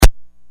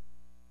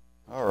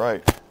All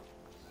right.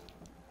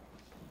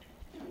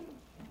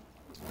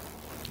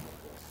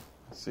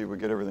 Let's see if we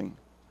get everything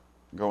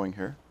going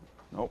here.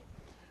 Nope.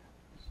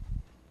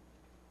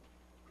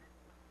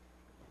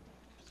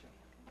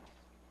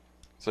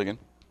 Say again.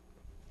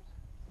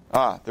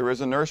 There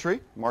is a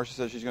nursery. Marcia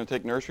says she's going to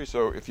take nursery.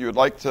 So if you would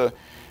like to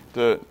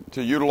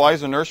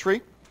utilize a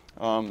nursery,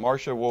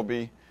 Marcia will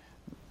be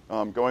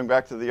going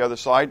back to the other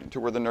side to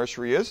where the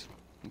nursery is.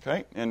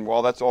 Okay. And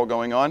while that's all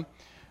going on,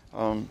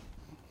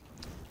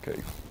 okay,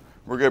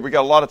 we're good. We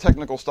got a lot of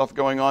technical stuff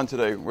going on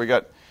today. We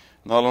got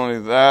not only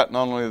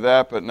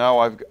that, but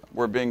now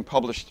we're being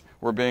published.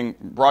 We're being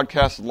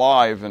broadcast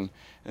live in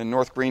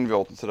North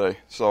Greenville today.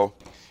 So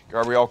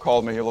Gabrielle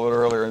called me a little bit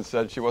earlier and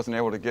said she wasn't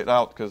able to get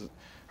out because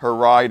her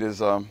ride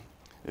is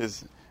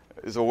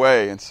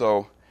away. And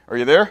so, are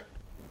you there?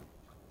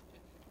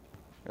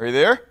 Are you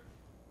there?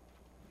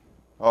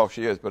 Oh,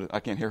 she is, but I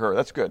can't hear her.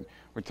 That's good.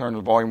 We turned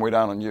the volume way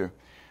down on you.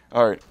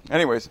 All right.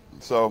 Anyways,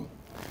 so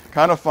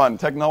kind of fun.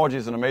 Technology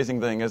is an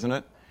amazing thing, isn't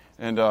it?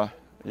 And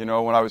when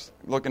I was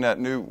looking at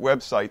new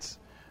websites,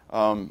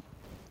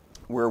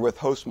 we're with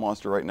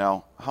HostMonster right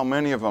now. How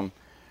many of them,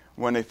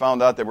 when they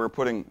found out that we were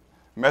putting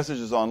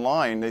messages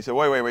online, they said,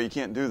 wait, you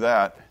can't do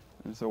that.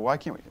 And so why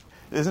can't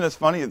we? Isn't it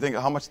funny to think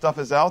how much stuff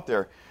is out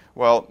there?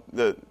 Well,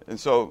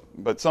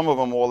 but some of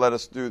them will let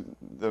us do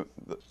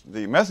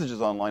the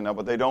messages online now,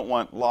 but they don't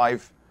want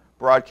live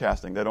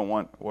broadcasting. They don't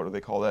want, what do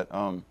they call that?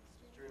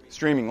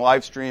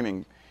 Live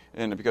streaming,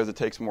 and because it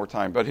takes more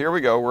time. But here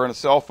we go. We're on a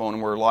cell phone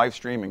and we're live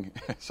streaming.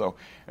 So,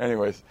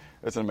 anyways,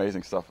 it's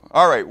amazing stuff.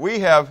 All right, we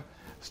have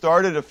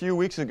started a few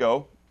weeks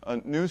ago a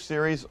new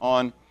series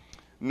on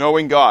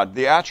knowing God,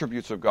 the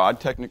attributes of God,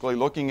 technically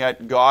looking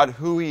at God,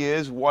 who He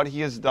is, what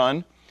He has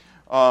done.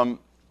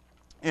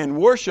 In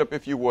worship,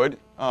 if you would,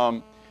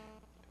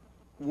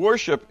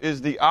 worship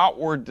is the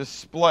outward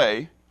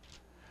display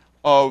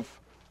of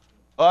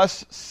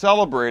us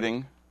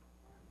celebrating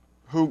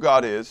who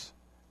God is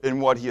and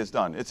what He has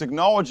done. It's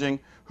acknowledging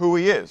who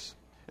He is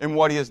and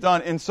what He has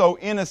done. And so,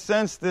 in a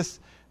sense, this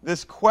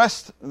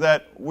quest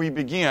that we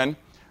began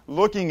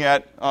looking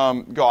at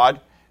God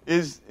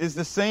is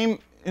the same,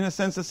 in a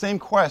sense, the same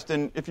quest.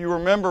 And if you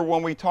remember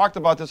when we talked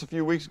about this a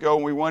few weeks ago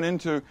and we went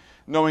into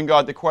knowing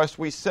God, the quest,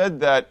 we said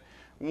that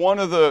one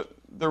of the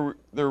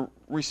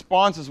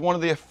responses, one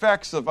of the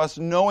effects of us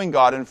knowing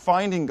God and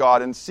finding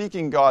God and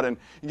seeking God and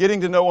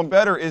getting to know Him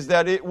better is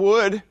that it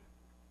would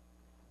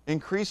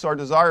increase our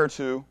desire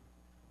to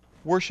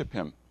worship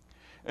Him.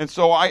 And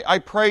so I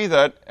pray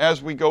that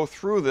as we go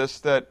through this,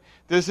 that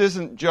this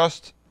isn't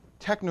just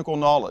technical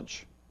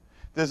knowledge.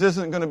 This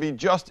isn't going to be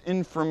just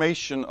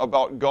information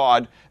about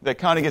God that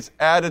kind of gets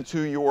added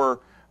to your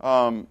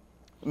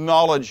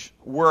knowledge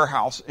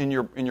warehouse in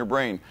your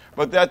brain,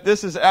 but that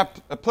this is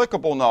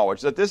applicable knowledge,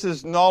 that this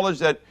is knowledge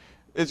that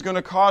is going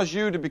to cause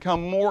you to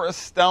become more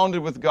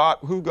astounded with God,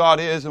 who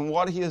God is and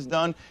what He has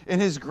done in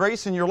His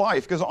grace in your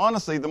life. Because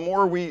honestly, the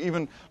more we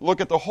even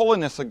look at the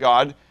holiness of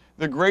God,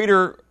 the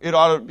greater it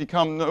ought to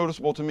become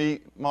noticeable to me,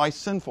 my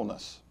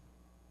sinfulness.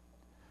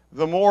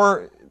 The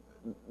more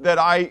that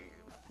I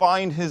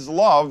find His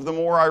love, the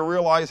more I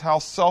realize how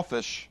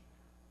selfish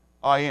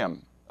I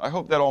am. I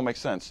hope that all makes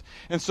sense.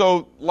 And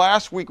so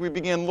last week we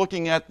began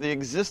looking at the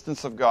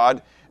existence of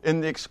God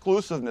and the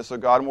exclusiveness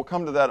of God, and we'll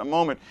come to that in a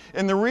moment.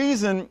 And the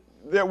reason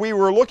that we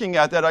were looking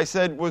at that, I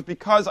said, was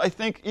because I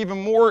think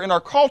even more in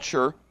our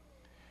culture,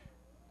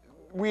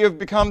 we have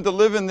become to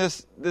live in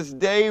this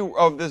day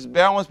of this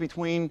balance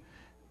between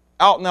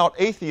out-and-out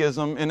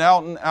atheism and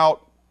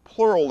out-and-out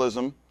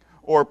pluralism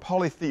or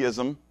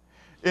polytheism.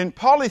 And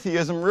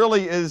polytheism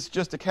really is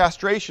just a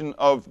castration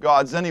of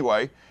gods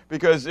anyway,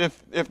 because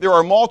if there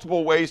are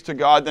multiple ways to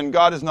God, then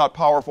God is not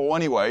powerful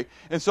anyway.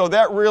 And so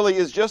that really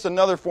is just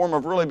another form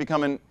of really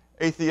becoming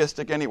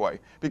atheistic anyway,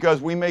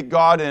 because we make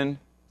God in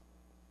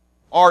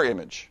our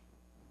image.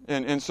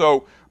 And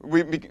so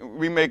we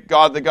make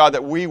God the God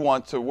that we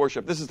want to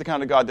worship. This is the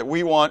kind of God that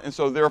we want, and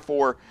so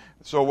therefore,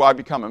 so I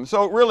become Him.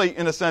 So really,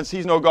 in a sense,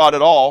 He's no God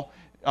at all.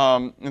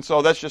 And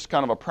so that's just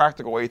kind of a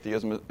practical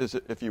atheism,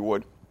 if you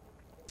would.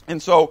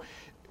 And so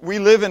we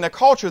live in a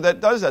culture that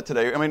does that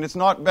today. I mean, it's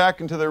not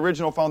back into the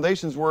original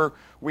foundations where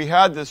we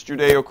had this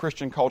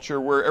Judeo-Christian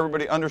culture where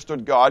everybody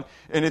understood God.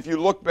 And if you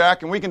look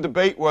back, and we can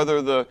debate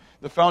whether the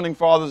founding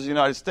fathers of the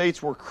United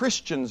States were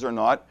Christians or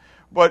not,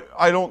 but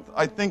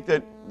I think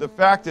that the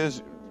fact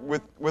is,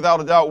 without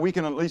a doubt, we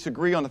can at least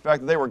agree on the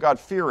fact that they were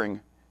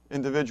God-fearing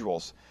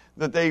individuals.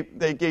 That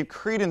they gave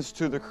credence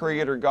to the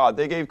Creator God.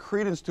 They gave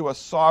credence to a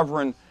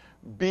sovereign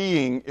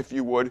being, if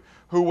you would,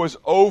 who was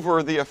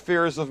over the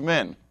affairs of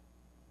men.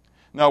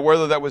 Now,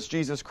 whether that was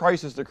Jesus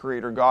Christ as the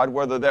Creator God,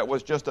 whether that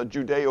was just a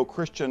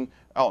Judeo-Christian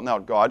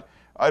out-and-out God,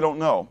 I don't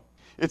know.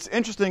 It's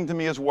interesting to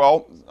me as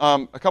well,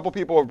 a couple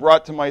people have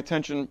brought to my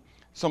attention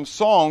some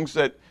songs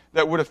that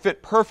would have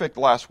fit perfect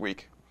last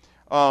week.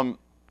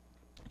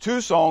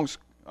 Two songs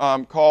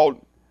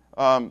called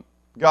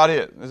God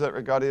Is. Is that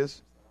right? God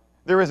Is?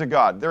 There is a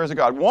God. There is a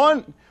God.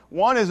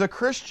 One is a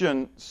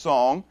Christian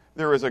song,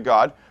 There is a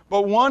God,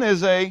 but one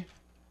is a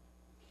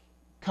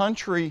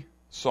country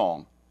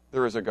song.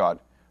 There Is a God,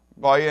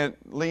 by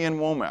Leanne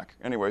Womack.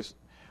 Anyways,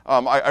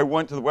 I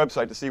went to the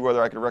website to see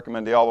whether I could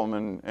recommend the album,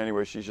 and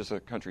anyway, she's just a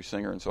country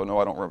singer, and so no,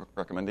 I don't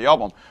recommend the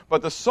album.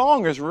 But the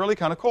song is really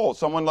kind of cool.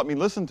 Someone let me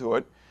listen to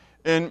it,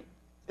 and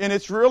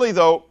it's really,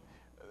 though,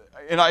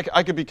 and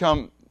I could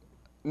become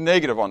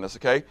negative on this,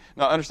 okay?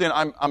 Now,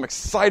 understand, I'm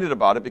excited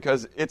about it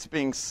because it's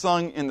being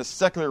sung in the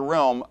secular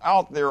realm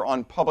out there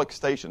on public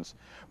stations.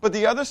 But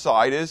the other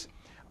side is,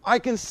 I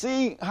can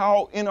see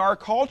how in our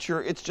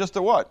culture it's just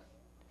a what?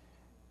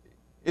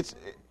 It's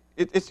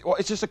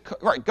just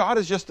right. God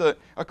is just a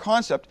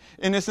concept.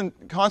 In this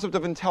concept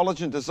of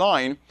intelligent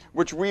design,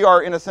 which we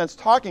are in a sense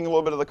talking a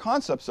little bit of the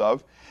concepts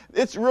of,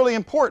 it's really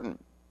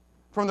important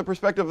from the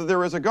perspective that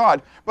there is a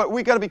God. But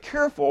we got to be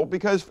careful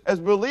because as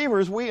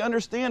believers, we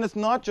understand it's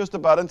not just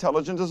about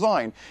intelligent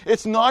design.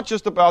 It's not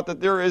just about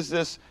that there is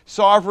this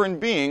sovereign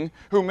being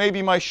who may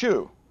be my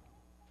shoe.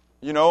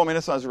 You know, I mean,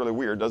 it sounds really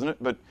weird, doesn't it?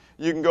 But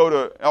you can go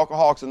to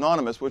Alcoholics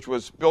Anonymous, which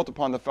was built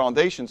upon the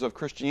foundations of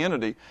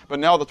Christianity, but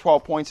now the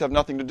 12 points have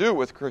nothing to do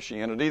with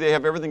Christianity. They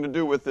have everything to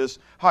do with this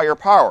higher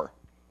power,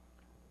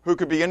 who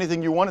could be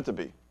anything you want it to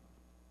be.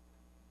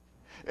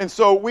 And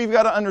so we've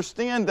got to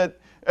understand that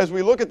as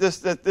we look at this,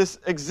 that this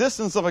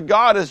existence of a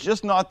God is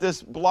just not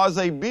this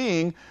blasé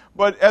being,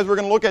 but as we're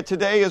going to look at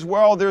today as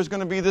well, there's going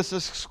to be this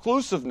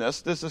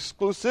exclusiveness, this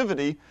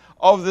exclusivity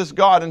of this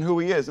God and who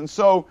He is. And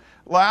so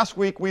last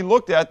week we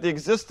looked at the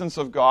existence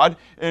of God,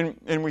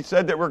 and we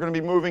said that we're going to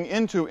be moving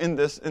into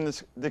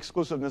the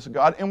exclusiveness of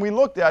God. And we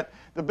looked at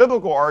the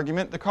biblical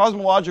argument, the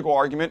cosmological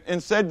argument,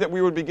 and said that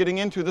we would be getting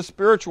into the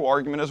spiritual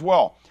argument as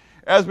well.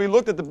 As we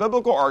looked at the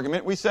biblical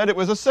argument, we said it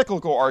was a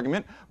cyclical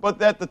argument, but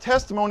that the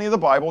testimony of the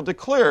Bible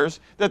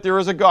declares that there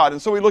is a God.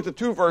 And so we looked at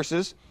two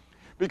verses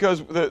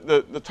because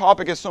the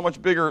topic is so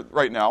much bigger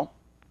right now.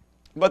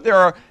 But there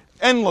are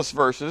endless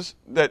verses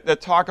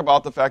that talk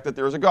about the fact that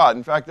there is a God.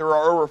 In fact, there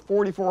are over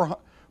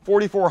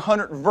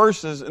 4,400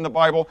 verses in the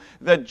Bible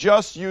that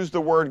just use the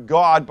word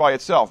God by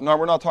itself. Now,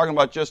 we're not talking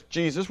about just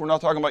Jesus. We're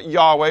not talking about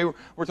Yahweh.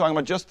 We're talking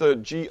about just the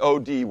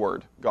G-O-D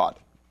word, God.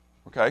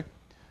 Okay?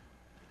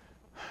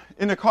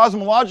 In the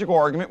cosmological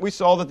argument, we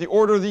saw that the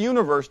order of the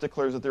universe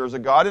declares that there is a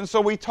God. And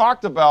so we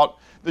talked about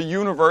the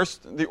universe,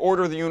 the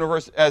order of the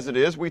universe as it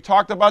is. We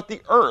talked about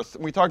the earth.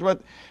 We talked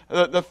about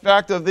the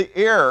fact of the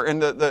air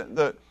and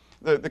the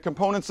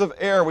components of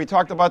air. We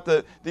talked about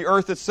the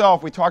earth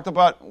itself. We talked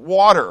about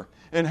water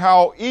and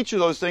how each of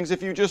those things,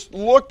 if you just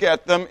look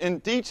at them in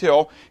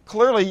detail,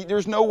 clearly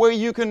there's no way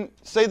you can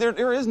say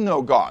there is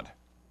no God.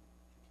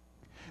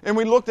 And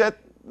we looked at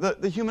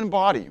the human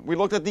body. We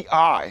looked at the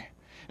eye.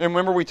 And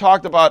remember, we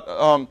talked about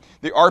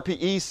the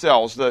RPE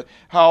cells,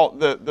 how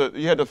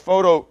you had the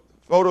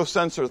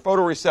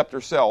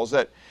photoreceptor cells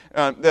that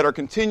are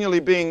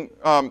continually being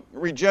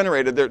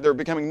regenerated. They're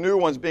becoming new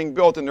ones being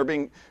built, and they're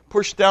being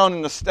pushed down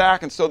in the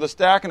stack. And so the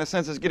stack, in a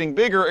sense, is getting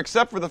bigger,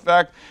 except for the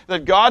fact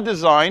that God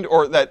designed,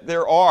 or that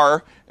there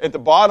are at the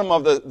bottom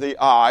of the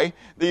eye,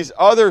 these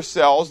other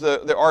cells, the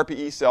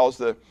RPE cells,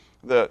 the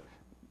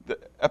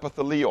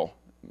epithelial.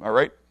 All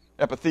right,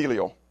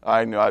 epithelial.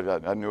 I knew I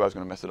was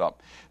going to mess it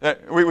up.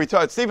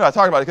 Steve and I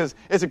talked about it because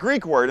it's a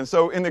Greek word, and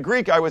so in the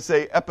Greek I would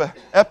say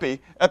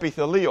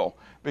epithelial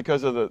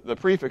because of the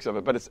prefix of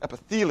it, but it's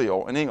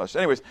epithelial in English.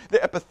 Anyways,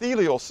 the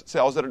epithelial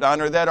cells that are down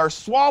there that are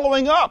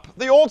swallowing up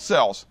the old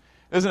cells.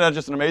 Isn't that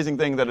just an amazing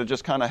thing that it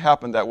just kind of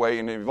happened that way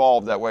and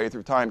evolved that way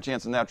through time,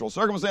 chance, and natural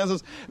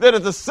circumstances, that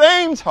at the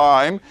same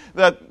time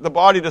that the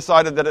body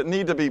decided that it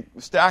needed to be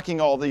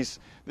stacking all these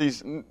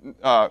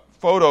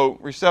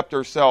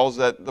photoreceptor cells,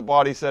 that the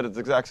body said at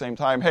the exact same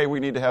time, hey, we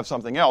need to have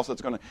something else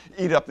that's going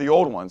to eat up the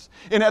old ones.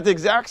 And at the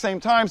exact same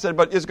time said,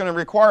 but it's going to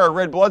require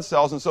red blood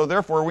cells, and so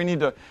therefore we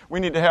need to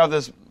have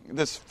this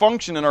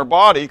function in our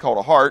body called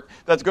a heart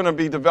that's going to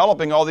be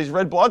developing all these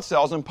red blood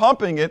cells and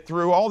pumping it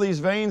through all these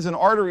veins and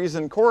arteries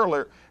and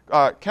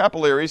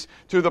capillaries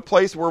to the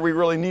place where we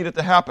really need it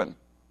to happen.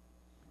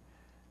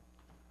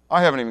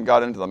 I haven't even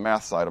got into the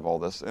math side of all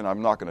this, and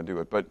I'm not going to do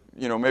it. But,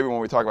 maybe when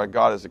we talk about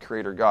God as the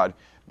creator God,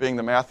 being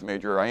the math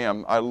major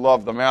I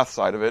love the math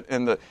side of it.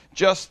 And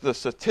just the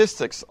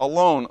statistics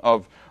alone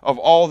of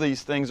all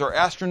these things are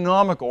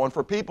astronomical. And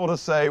for people to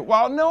say,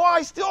 well, no,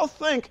 I still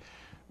think,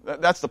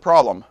 that's the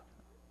problem.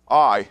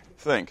 I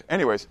think.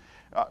 Anyways,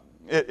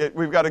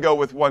 we've got to go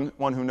with one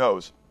who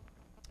knows.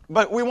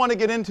 But we want to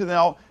get into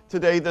now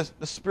today the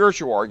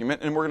spiritual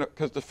argument, and we're going to,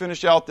 because to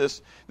finish out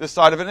this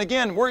side of it. And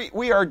again,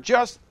 we are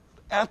just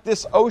at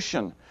this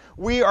ocean.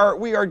 We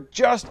are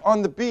just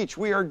on the beach.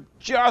 We are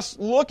just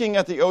looking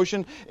at the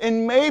ocean,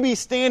 and maybe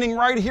standing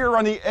right here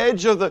on the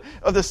edge of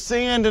the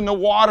sand and the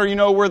water,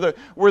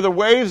 where the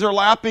waves are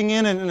lapping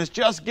in, and it's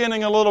just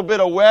getting a little bit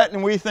of wet,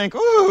 and we think,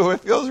 ooh, it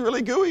feels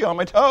really gooey on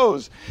my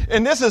toes.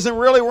 And this isn't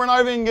really, we're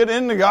not even getting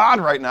into God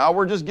right now.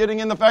 We're just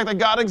getting in the fact that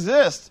God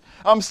exists.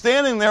 I'm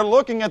standing there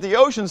looking at the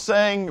ocean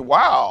saying,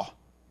 wow,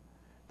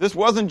 this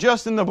wasn't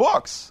just in the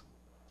books.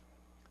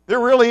 There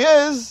really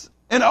is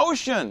an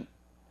ocean.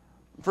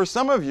 For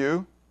some of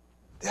you,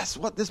 that's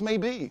what this may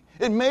be.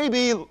 It may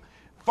be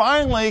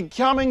finally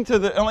coming to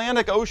the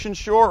Atlantic Ocean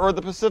shore or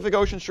the Pacific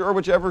Ocean shore,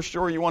 whichever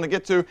shore you want to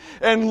get to,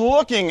 and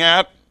looking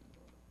at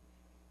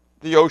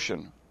the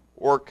ocean,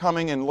 or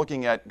coming and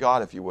looking at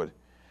God, if you would,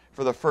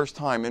 for the first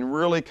time, and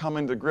really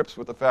coming to grips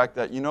with the fact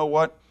that, you know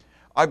what,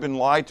 I've been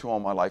lied to all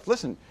my life.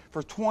 Listen,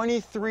 for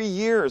 23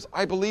 years,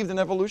 I believed in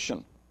evolution.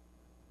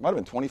 It might have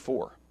been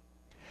 24.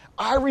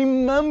 I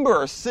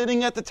remember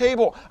sitting at the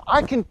table.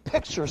 I can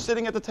picture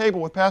sitting at the table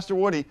with Pastor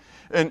Woody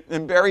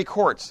and Barry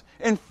Courts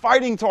and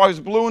fighting till I was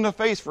blue in the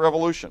face for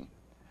evolution.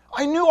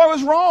 I knew I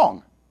was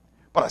wrong,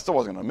 but I still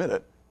wasn't going to admit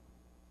it.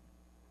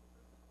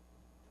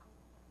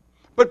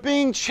 But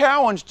being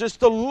challenged just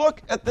to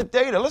look at the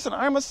data. Listen,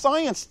 I'm a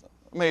science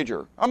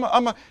major.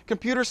 I'm a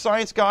computer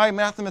science guy,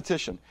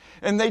 mathematician.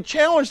 And they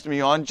challenged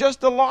me on just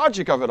the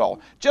logic of it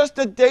all, just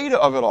the data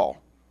of it all.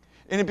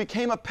 And it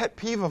became a pet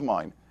peeve of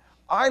mine.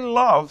 I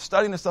love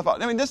studying this stuff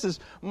out. I mean, this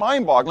is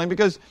mind-boggling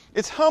because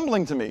it's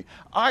humbling to me.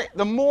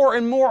 The more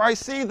and more I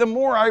see, the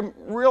more I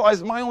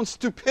realize my own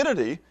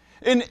stupidity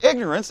and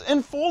ignorance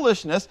and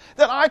foolishness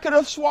that I could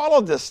have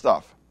swallowed this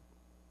stuff.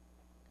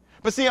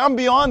 But see, I'm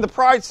beyond the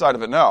pride side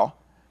of it now.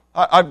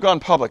 I've gone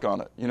public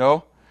on it, you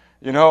know.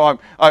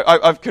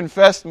 I've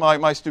confessed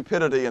my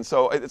stupidity, and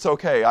so it's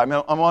okay. I'm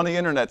on the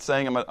internet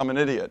saying I'm an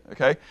idiot,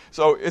 okay?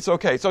 So it's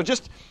okay. So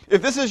just,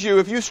 if this is you,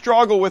 if you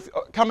struggle with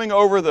coming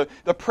over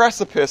the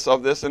precipice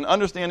of this and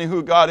understanding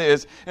who God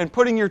is and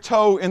putting your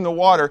toe in the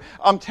water,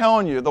 I'm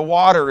telling you, the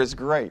water is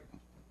great.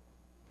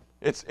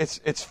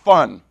 It's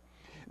fun.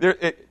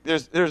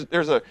 There's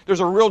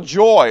a real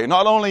joy.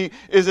 Not only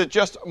is it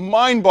just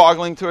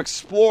mind-boggling to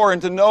explore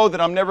and to know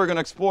that I'm never going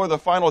to explore the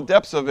final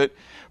depths of it,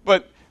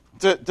 but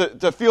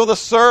to feel the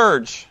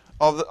surge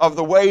of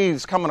the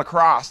waves coming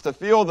across, to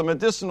feel the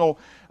medicinal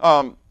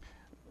part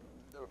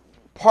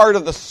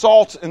of the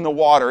salt in the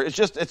water. It's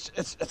just it's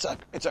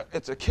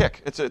a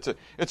kick. It's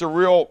a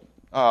real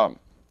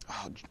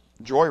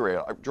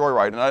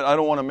joyride, and I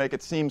don't want to make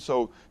it seem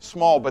so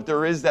small, but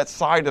there is that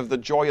side of the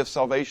joy of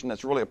salvation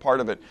that's really a part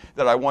of it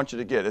that I want you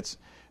to get.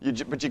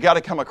 But you got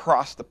to come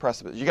across the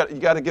precipice. You got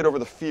to get over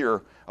the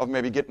fear of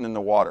maybe getting in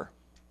the water,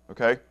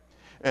 okay?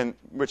 And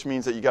which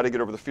means that you got to get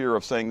over the fear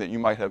of saying that you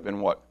might have been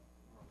what?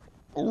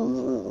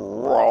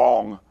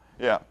 Wrong.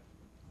 Yeah,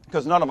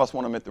 because none of us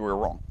want to admit that we were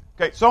wrong.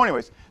 Okay, so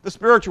anyways, the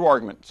spiritual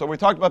argument. So we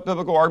talked about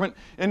biblical argument,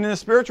 and in the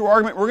spiritual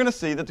argument, we're going to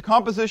see that the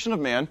composition of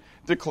man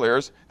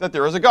declares that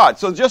there is a God.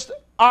 So just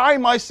by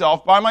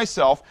myself,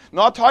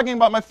 not talking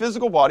about my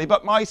physical body,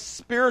 but my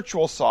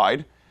spiritual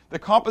side, the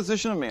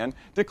composition of man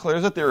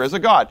declares that there is a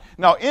God.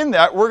 Now, in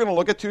that, we're going to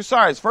look at two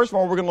sides. First of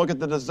all, we're going to look at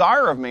the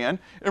desire of man,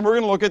 and we're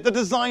going to look at the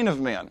design of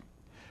man.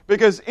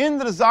 Because in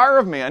the desire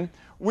of man,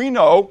 we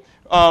know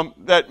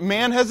that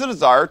man has a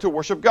desire to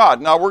worship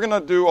God. Now, we're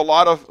going to do a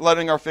lot of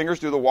letting our fingers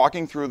do the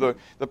walking through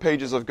the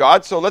pages of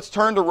God. So let's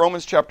turn to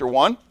Romans chapter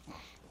 1.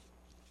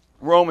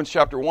 Romans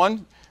chapter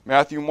 1,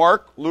 Matthew,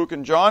 Mark, Luke,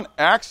 and John,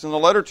 Acts, and the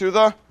letter to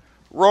the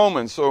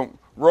Romans. So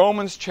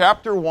Romans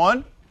chapter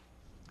 1,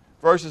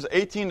 verses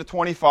 18 to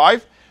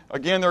 25.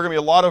 Again, there are going to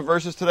be a lot of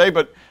verses today,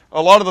 but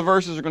a lot of the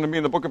verses are going to be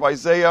in the book of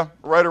Isaiah,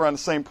 right around the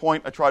same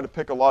point. I tried to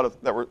pick a lot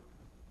of that were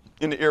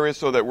in the area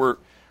so that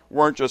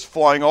weren't just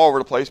flying all over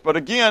the place. But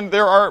again,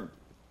 there are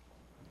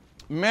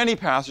many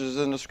passages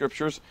in the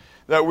Scriptures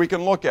that we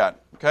can look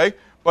at, okay?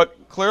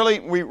 But clearly,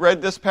 we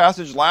read this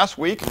passage last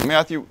week,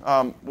 Romans chapter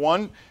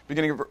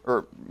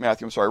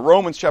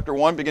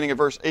 1, beginning of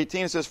verse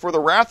 18. It says, "For the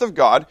wrath of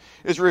God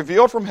is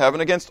revealed from heaven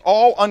against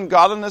all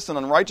ungodliness and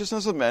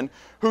unrighteousness of men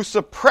who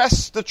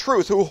suppress the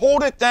truth, who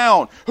hold it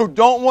down, who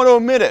don't want to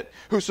admit it,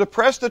 who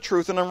suppress the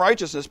truth in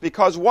unrighteousness,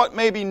 because what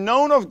may be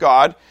known of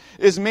God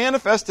is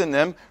manifest in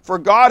them, for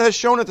God has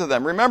shown it to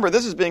them." Remember,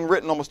 this is being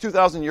written almost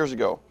 2,000 years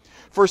ago.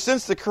 "For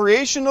since the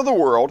creation of the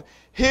world,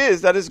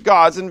 His, that is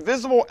God's,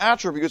 invisible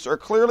attributes are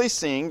clearly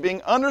seen, being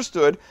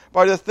understood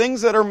by the things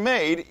that are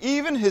made,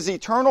 even His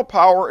eternal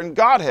power and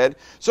Godhead,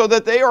 so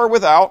that they are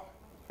without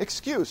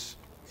excuse.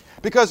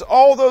 Because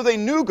although they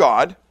knew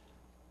God,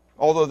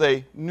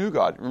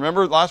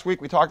 remember last week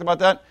we talked about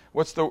that?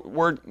 What's the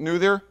word knew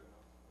there?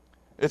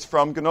 It's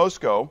from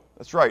gnosko.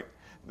 That's right.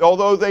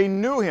 Although they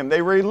knew Him, they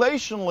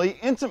relationally,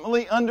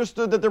 intimately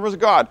understood that there was a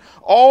God.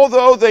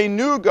 Although they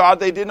knew God,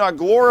 they did not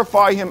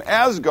glorify Him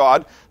as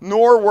God,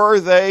 nor were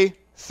they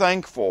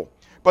thankful.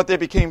 But they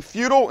became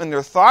futile in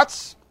their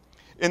thoughts,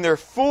 in their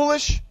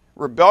foolish,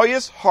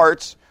 rebellious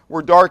hearts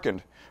were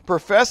darkened.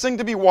 Professing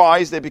to be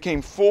wise, they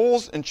became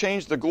fools and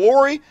changed the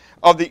glory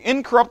of the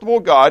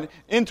incorruptible God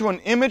into an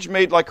image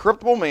made like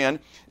corruptible man,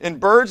 in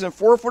birds and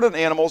four-footed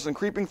animals and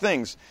creeping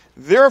things.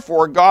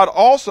 Therefore God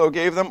also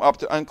gave them up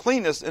to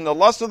uncleanness in the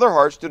lust of their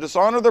hearts, to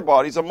dishonor their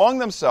bodies among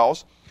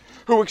themselves,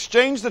 who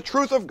exchanged the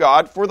truth of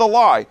God for the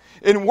lie,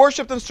 and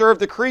worshipped and served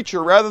the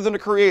creature rather than the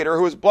Creator,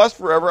 who is blessed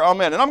forever.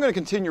 Amen." And I'm going to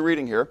continue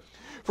reading here.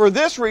 "For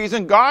this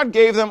reason God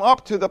gave them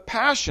up to the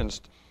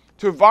passions,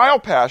 to vile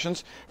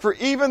passions, for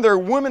even their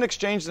women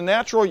exchanged the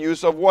natural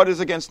use of what is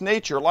against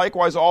nature.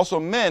 Likewise also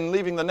men,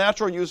 leaving the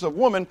natural use of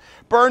woman,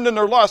 burned in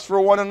their lust for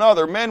one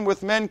another, men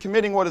with men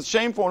committing what is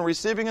shameful and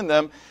receiving in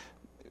them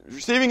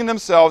receiving in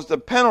themselves the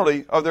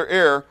penalty of their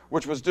error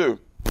which was due.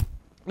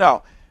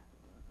 Now,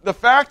 the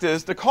fact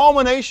is, the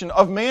culmination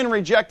of man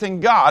rejecting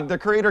God, the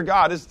Creator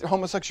God, is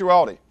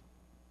homosexuality.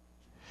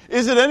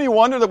 Is it any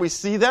wonder that we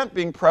see that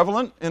being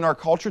prevalent in our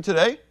culture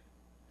today?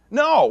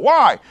 No.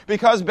 Why?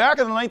 Because back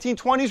in the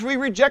 1920s, we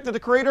rejected the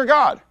Creator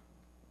God.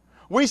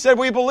 We said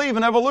we believe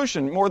in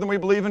evolution more than we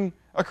believe in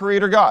a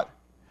Creator God.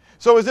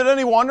 So is it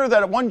any wonder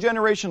that one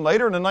generation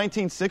later, in the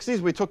 1960s,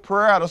 we took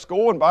prayer out of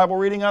school and Bible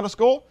reading out of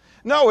school?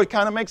 No, it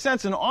kind of makes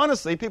sense. And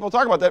honestly, people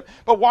talk about that.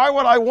 But why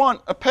would I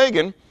want a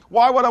pagan?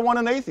 Why would I want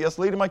an atheist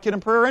leading my kid in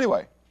prayer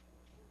anyway?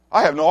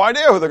 I have no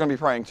idea who they're going to be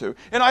praying to.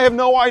 And I have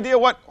no idea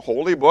what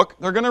holy book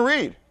they're going to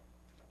read.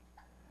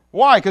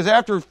 Why? Because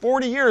after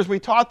 40 years, we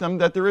taught them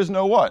that there is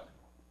no what?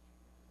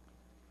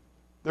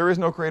 There is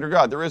no Creator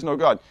God. There is no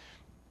God.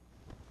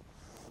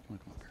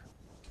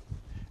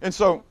 And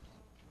so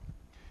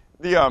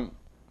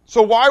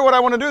why would I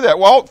want to do that?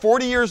 Well,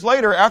 40 years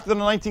later, after the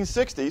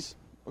 1960s,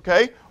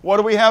 okay, what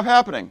do we have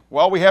happening?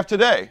 Well, we have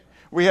today.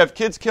 We have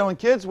kids killing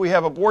kids. We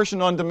have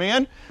abortion on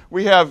demand.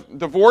 We have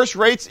divorce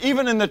rates,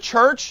 even in the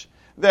church,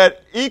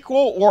 that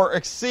equal or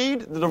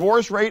exceed the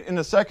divorce rate in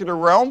the secular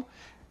realm.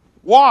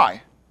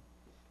 Why?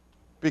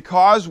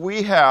 Because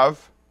we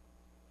have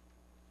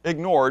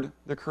ignored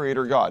the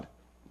Creator God.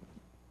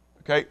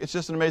 Okay? It's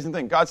just an amazing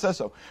thing. God says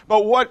so.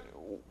 But what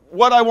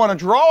I want to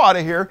draw out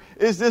of here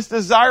is this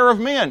desire of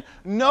man.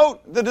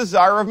 Note the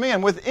desire of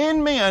man.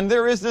 Within man,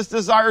 there is this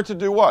desire to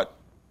do what?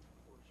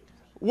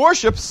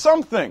 Worship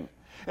something.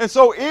 And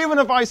so even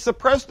if I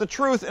suppress the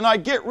truth and I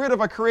get rid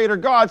of a Creator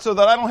God so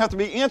that I don't have to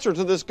be answered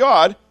to this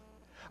God,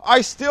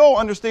 I still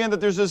understand that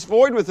there's this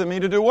void within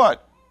me to do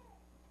what?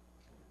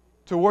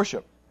 To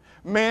worship.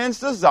 Man's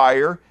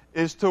desire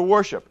is to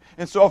worship.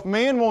 And so if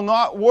man will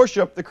not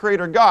worship the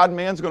Creator God,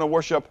 man's going to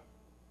worship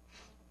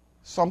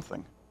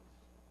something.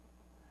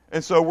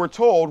 And so we're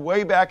told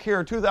way back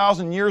here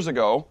 2,000 years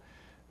ago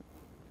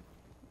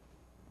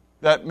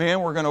that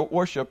we're going to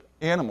worship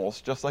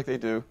animals just like they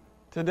do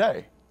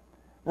today.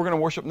 We're going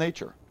to worship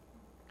nature.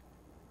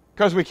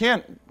 Because we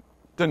can't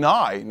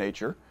deny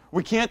nature.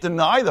 We can't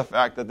deny the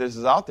fact that this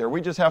is out there.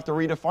 We just have to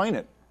redefine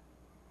it.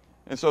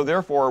 And so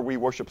therefore we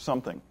worship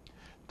something.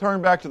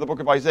 Turn back to the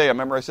book of Isaiah.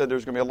 Remember I said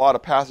there's going to be a lot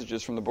of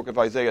passages from the book of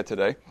Isaiah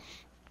today.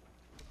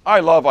 I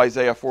love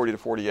Isaiah 40 to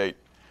 48.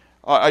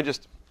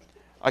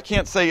 I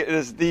can't say it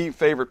is the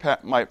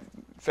my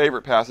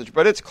favorite passage,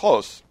 but it's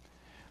close.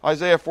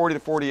 Isaiah 40 to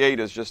 48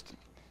 is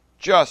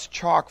just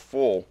chock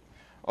full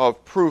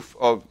of proof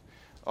of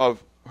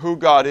who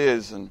God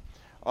is and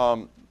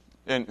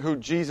who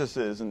Jesus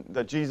is, and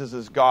that Jesus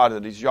is God,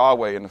 that He's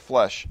Yahweh in the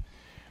flesh.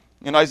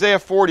 In Isaiah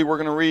 40, we're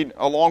going to read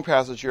a long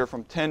passage here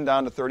from 10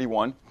 down to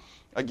 31.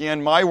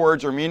 Again, my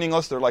words are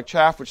meaningless. They're like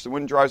chaff which the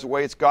wind drives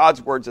away. It's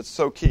God's words that's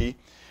so key,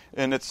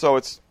 and it's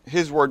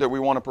His word that we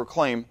want to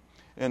proclaim.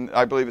 And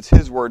I believe it's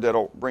His word that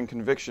will bring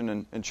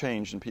conviction and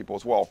change in people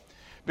as well.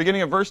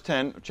 Beginning of verse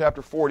 10,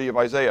 chapter 40 of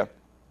Isaiah.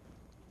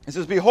 It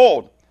says,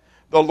 "Behold,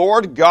 the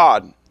Lord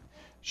God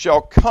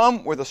shall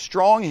come with a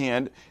strong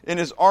hand, and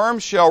His arm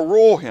shall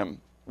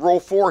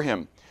rule for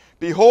Him.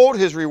 Behold,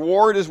 His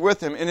reward is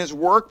with Him, and His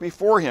work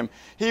before Him.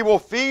 He will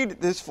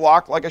feed His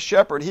flock like a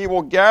shepherd. He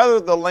will gather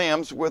the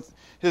lambs with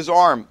His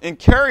arm, and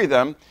carry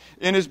them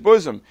in His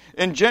bosom,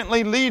 and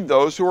gently lead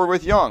those who are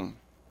with young.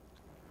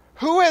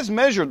 Who has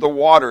measured the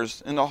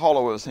waters in the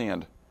hollow of His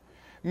hand?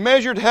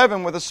 Measured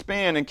heaven with a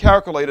span, and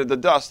calculated the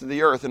dust of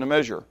the earth in a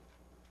measure?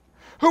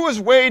 Who has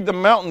weighed the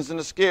mountains in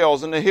the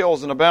scales, and the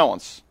hills in a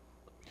balance?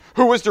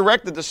 Who has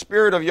directed the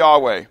Spirit of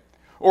Yahweh,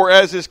 or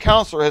as His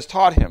counselor has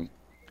taught Him?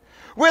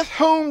 With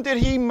whom did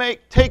He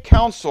take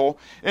counsel,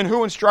 and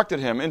who instructed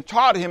Him, and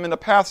taught Him in the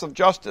paths of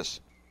justice?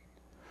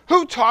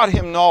 Who taught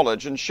Him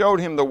knowledge, and showed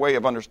Him the way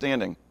of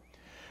understanding?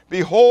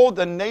 Behold,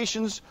 the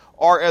nations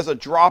are as a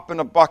drop in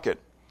a bucket,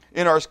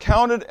 and are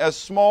counted as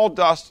small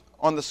dust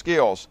on the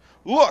scales.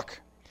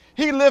 Look,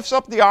 He lifts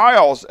up the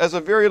isles as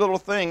a very little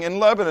thing, and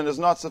Lebanon is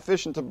not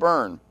sufficient to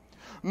burn,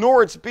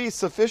 nor its beasts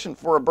sufficient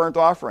for a burnt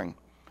offering.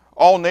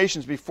 All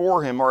nations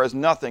before Him are as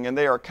nothing, and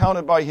they are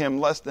counted by Him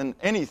less than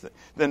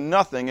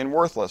nothing and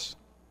worthless."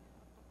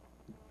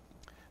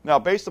 Now,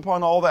 based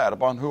upon all that,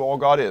 upon who all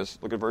God is,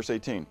 look at verse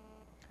 18.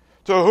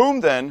 "To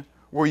whom then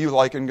will you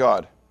liken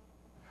God?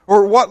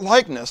 Or what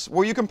likeness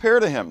will you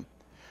compare to Him?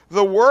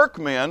 The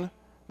workman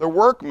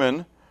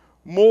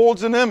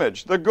molds an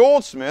image. The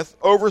goldsmith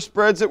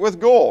overspreads it with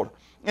gold,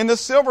 and the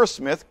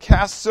silversmith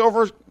casts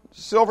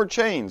silver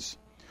chains.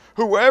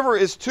 Whoever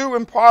is too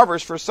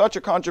impoverished for such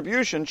a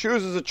contribution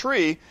chooses a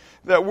tree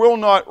that will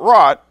not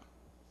rot.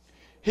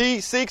 He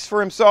seeks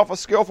for himself a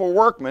skillful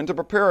workman to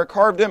prepare a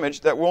carved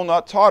image that will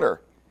not totter.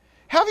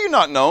 Have you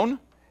not known?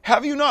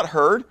 Have you not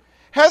heard?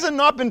 Has it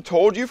not been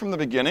told you from the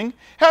beginning?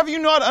 Have you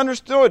not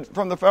understood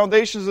from the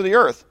foundations of the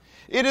earth?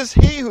 It is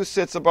He who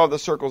sits above the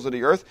circles of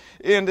the earth,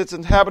 and its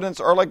inhabitants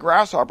are like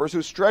grasshoppers,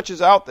 who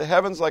stretches out the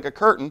heavens like a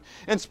curtain,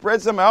 and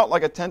spreads them out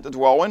like a tent to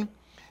dwell in.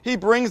 He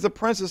brings the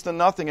princes to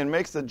nothing, and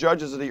makes the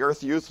judges of the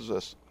earth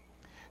useless.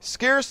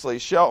 Scarcely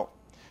shall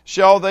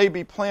shall they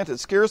be planted,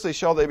 scarcely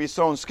shall they be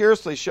sown,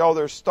 scarcely shall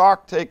their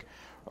stock take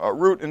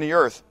root in the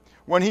earth.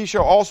 When he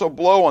shall also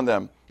blow on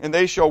them, and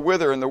they shall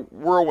wither, and the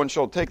whirlwind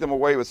shall take them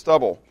away with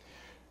stubble.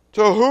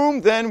 To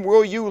whom then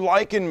will you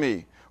liken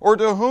me? Or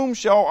to whom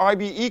shall I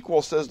be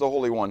equal, says the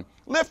Holy One?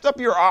 Lift up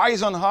your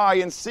eyes on high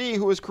and see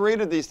who has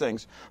created these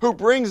things, who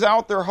brings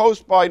out their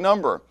host by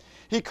number.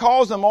 He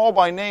calls them all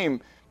by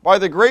name. By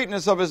the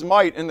greatness of his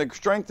might and the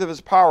strength of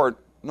his power,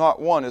 not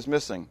one is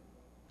missing.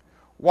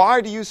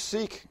 Why do you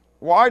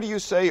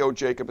say, O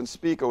Jacob, and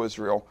speak, O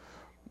Israel,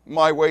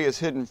 my way is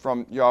hidden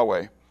from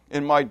Yahweh,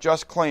 and my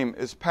just claim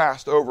is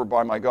passed over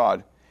by my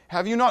God?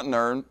 Have you not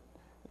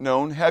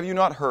known, have you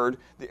not heard,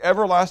 the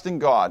everlasting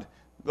God,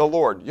 the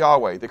Lord,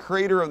 Yahweh, the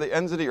creator of the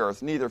ends of the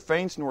earth, neither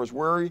faints nor is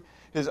weary.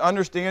 His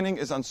understanding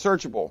is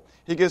unsearchable.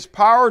 He gives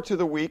power to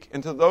the weak,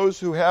 and to those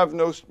who have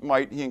no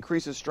might he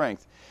increases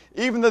strength.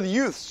 Even the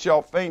youths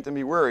shall faint and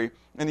be weary,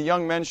 and the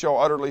young men shall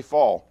utterly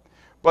fall.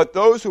 But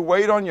those who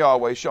wait on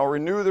Yahweh shall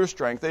renew their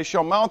strength. They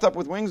shall mount up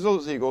with wings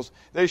as eagles.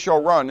 They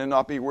shall run and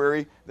not be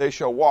weary. They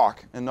shall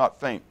walk and not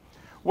faint.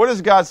 What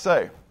does God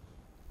say?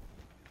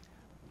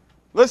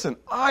 Listen,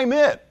 I'm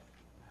it.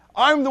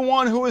 I'm the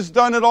one who has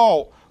done it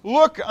all.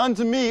 Look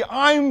unto me,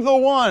 I'm the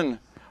one.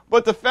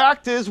 But the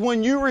fact is,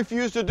 when you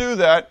refuse to do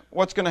that,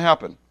 what's going to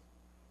happen?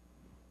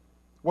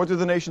 What do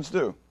the nations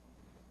do?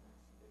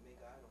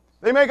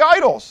 They make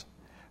idols.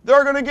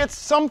 They're going to get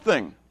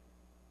something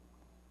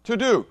to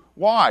do.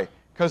 Why?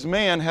 Because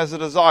man has a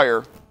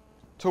desire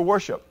to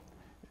worship.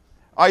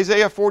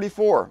 Isaiah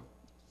 44.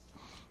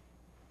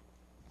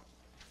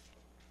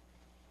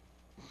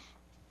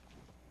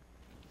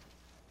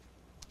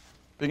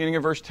 Beginning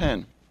of verse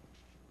 10.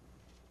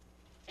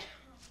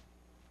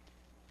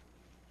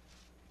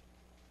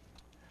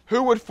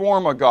 Who would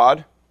form a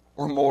god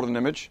or mold an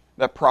image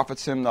that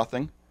profits him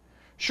nothing?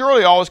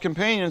 Surely all his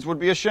companions would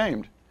be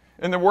ashamed.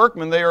 And the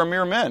workmen, they are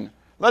mere men.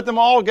 Let them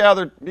all be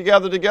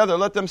gathered together.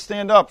 Let them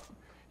stand up.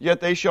 Yet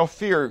they shall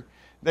fear.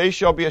 They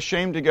shall be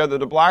ashamed together.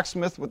 The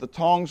blacksmith with the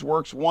tongs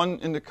works one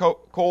in the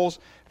coals,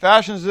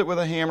 fashions it with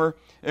a hammer,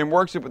 and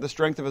works it with the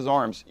strength of his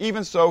arms.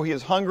 Even so, he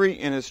is hungry,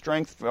 and his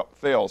strength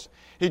fails.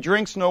 He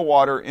drinks no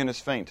water, and is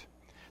faint.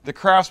 The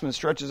craftsman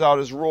stretches out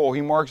his rule. He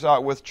marks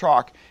out with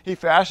chalk. He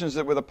fashions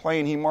it with a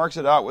plane. He marks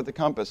it out with the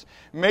compass.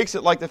 Makes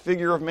it like the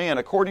figure of man,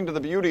 according to the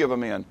beauty of a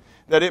man,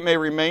 that it may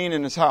remain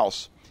in his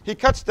house. He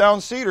cuts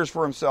down cedars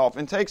for himself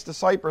and takes the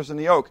cypress and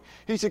the oak.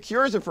 He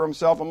secures it for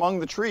himself among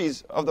the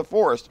trees of the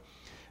forest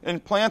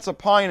and plants a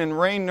pine, and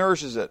rain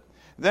nourishes it.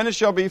 Then it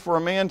shall be for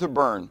a man to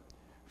burn,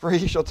 for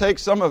he shall take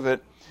some of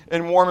it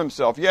and warm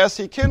himself. Yes,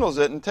 he kindles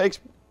it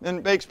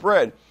and bakes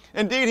bread.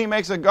 Indeed, he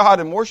makes a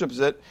god and worships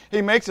it.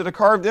 He makes it a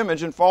carved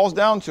image and falls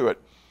down to it.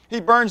 He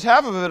burns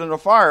half of it in a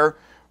fire.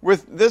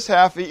 With this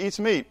half he eats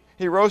meat.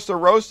 He roasts a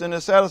roast and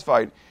is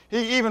satisfied.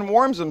 He even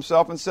warms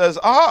himself and says,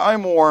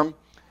 I'm warm.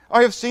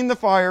 I have seen the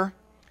fire.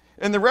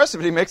 And the rest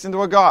of it he makes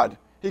into a god.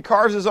 He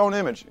carves his own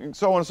image, and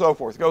so on and so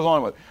forth. Goes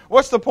on with it.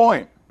 What's the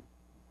point?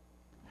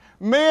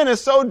 Man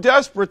is so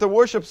desperate to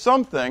worship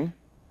something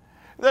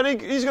that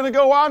he's going to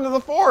go out into the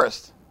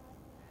forest.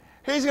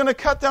 He's going to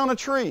cut down a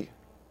tree.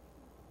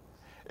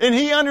 And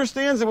he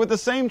understands that with the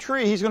same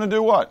tree, he's going to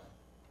do what?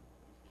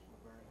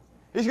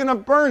 He's going to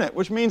burn it,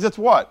 which means it's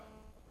what?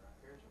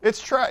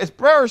 It's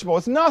perishable.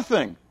 It's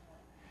nothing.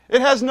 It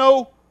has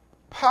no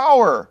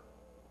power.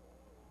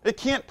 It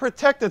can't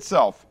protect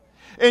itself.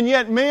 And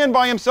yet man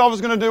by himself is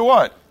going to do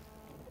what?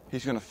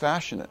 He's going to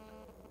fashion it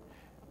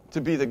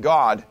to be the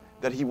God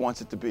that he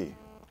wants it to be.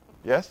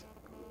 Yes?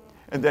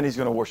 And then he's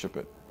going to worship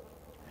it.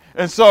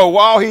 And so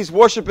while he's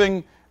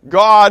worshiping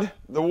God,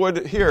 the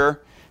wood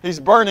here, he's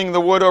burning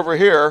the wood over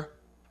here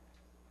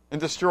and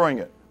destroying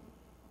it.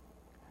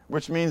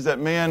 Which means that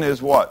man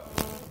is what?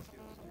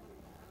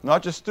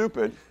 Not just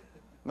stupid,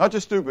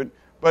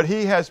 but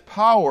he has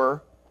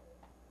power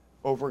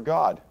over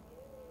God.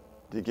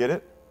 Do you get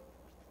it?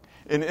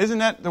 And isn't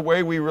that the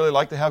way we really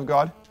like to have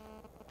God?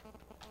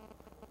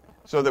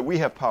 So that we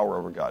have power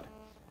over God.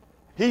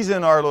 He's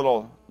in our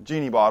little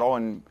genie bottle,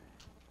 and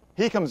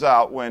he comes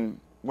out when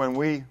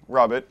we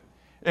rub it,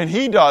 and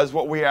he does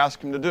what we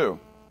ask him to do.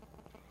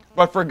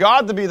 But for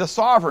God to be the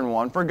sovereign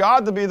one, for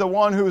God to be the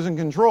one who's in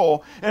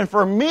control, and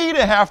for me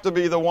to have to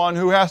be the one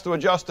who has to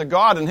adjust to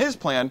God and his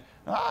plan,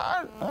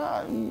 that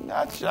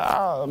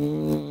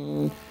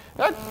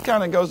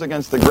kind of goes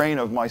against the grain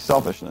of my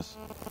selfishness.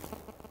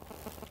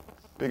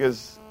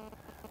 Because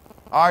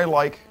I,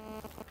 like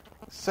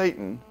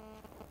Satan,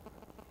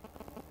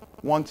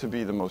 want to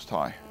be the Most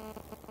High.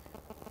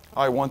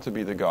 I want to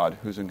be the God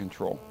who's in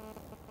control.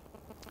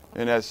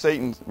 And as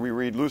Satan, we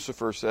read,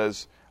 Lucifer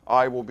says,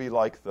 I will be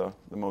like the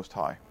Most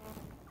High.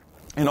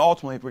 And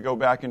ultimately, if we go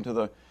back into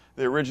the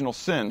original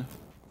sin,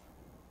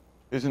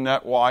 isn't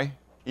that why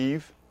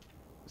Eve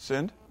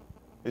sinned?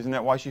 Isn't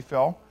that why she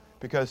fell?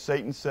 Because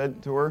Satan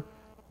said to her,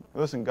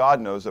 listen,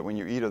 God knows that when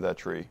you eat of that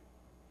tree,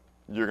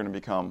 you're going to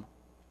become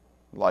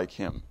like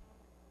him.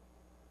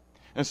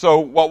 And so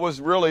what was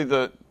really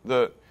the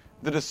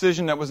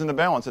decision that was in the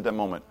balance at that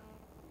moment?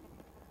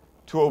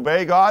 To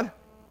obey God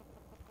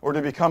or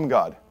to become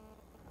God?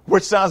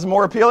 Which sounds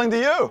more appealing to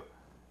you?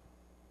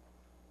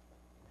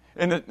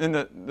 And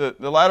the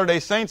Latter-day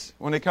Saints,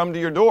 when they come to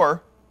your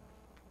door,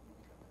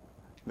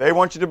 they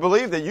want you to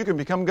believe that you can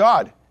become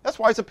God. That's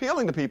why it's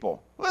appealing to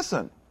people.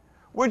 Listen,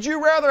 would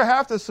you rather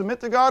have to submit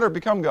to God or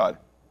become God?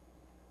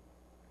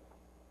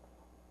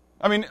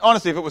 I mean,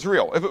 honestly, if it was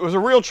real, if it was a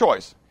real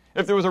choice,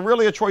 if there was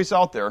really a choice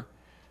out there,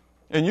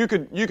 and you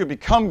could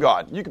become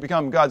God, you could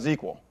become God's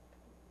equal,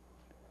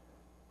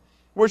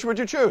 which would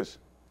you choose?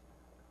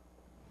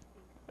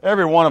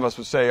 Every one of us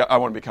would say, I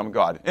want to become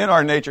God. In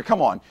our nature,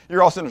 come on.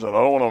 You're all sitting there saying,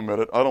 I don't want to admit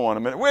it. I don't want to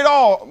admit it. We'd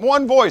all,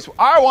 one voice,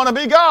 I want to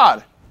be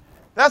God.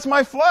 That's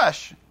my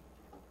flesh.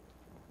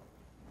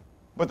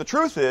 But the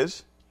truth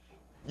is,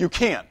 you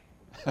can't.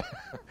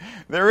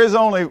 There is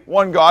only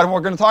one God, and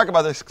we're going to talk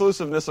about the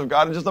exclusiveness of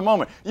God in just a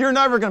moment. You're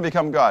never going to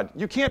become God.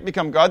 You can't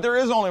become God. There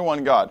is only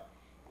one God.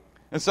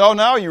 And so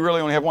now you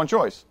really only have one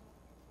choice.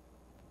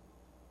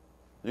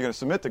 You're going to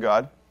submit to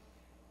God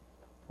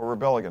or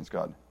rebel against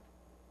God.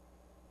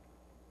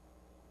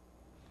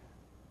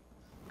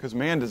 Because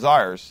man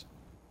desires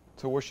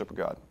to worship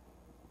God.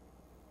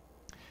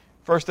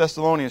 1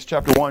 Thessalonians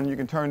chapter 1, you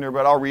can turn there,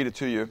 but I'll read it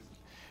to you.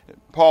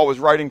 Paul was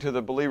writing to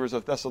the believers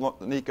of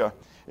Thessalonica,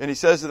 and he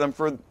says to them,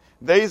 for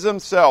they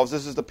themselves,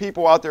 this is the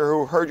people out there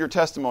who heard your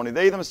testimony,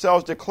 they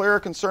themselves declare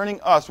concerning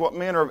us what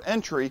manner of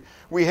entry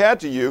we had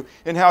to you,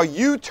 and how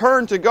you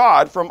turned to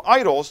God from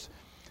idols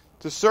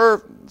to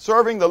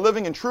serving the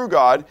living and true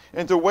God,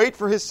 and to wait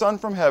for his Son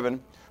from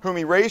heaven, whom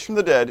he raised from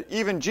the dead,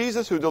 even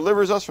Jesus, who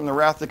delivers us from the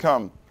wrath to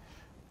come.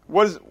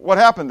 What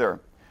happened there?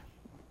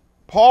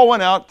 Paul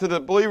went out to the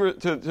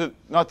believers,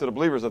 not to the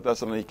believers of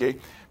Thessaloniki,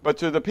 but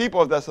to the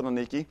people of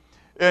Thessaloniki,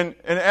 and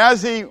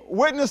as he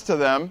witnessed to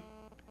them,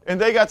 and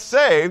they got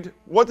saved,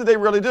 what did they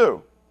really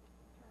do?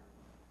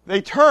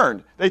 They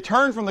turned. They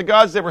turned from the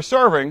gods they were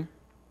serving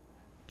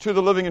to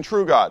the living and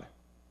true God.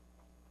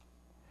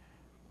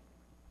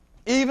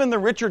 Even the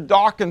Richard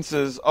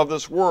Dawkinses of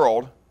this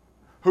world,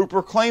 who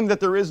proclaim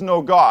that there is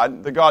no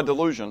God, the God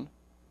delusion,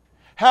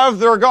 have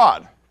their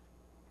God.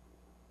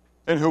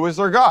 And who is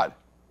their God?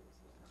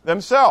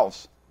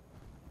 Themselves.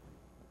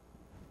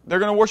 They're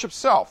going to worship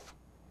self.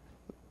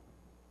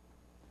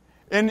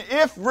 And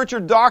if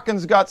Richard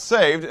Dawkins got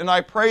saved, and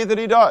I pray that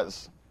he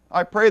does,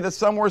 I pray that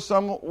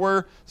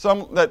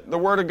that the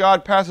Word of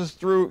God passes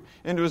through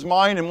into his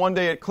mind, and one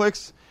day it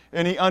clicks,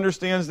 and he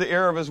understands the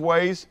error of his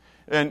ways,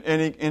 and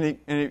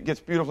he gets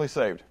beautifully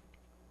saved.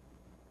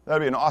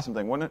 That'd be an awesome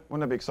thing, wouldn't it?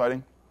 Wouldn't that be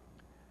exciting?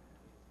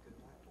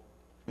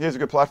 He has a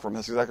good platform.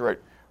 That's exactly right.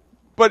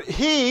 But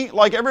he,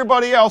 like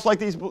everybody else, like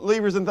these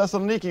believers in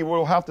Thessaloniki,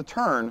 will have to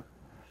turn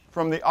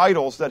from the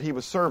idols that he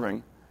was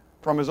serving,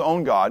 from his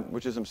own God,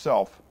 which is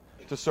himself,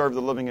 to serve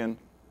the living and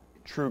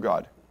true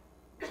God.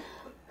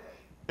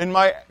 And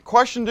my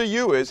question to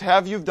you is,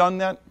 have you done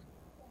that?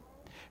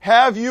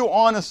 Have you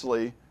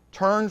honestly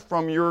turned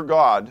from your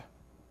God,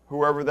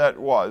 whoever that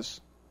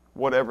was,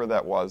 whatever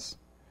that was,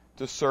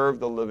 to serve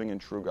the living and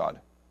true God?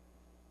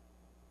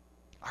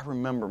 I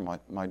remember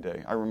my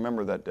day. I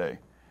remember that day.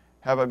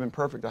 Have I been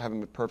perfect? I haven't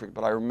been perfect,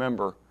 but I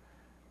remember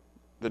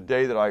the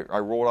day that I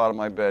rolled out of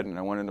my bed and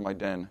I went into my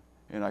den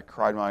and I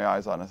cried my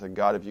eyes out and I said,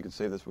 God, if you can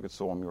save this wicked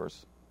soul, I'm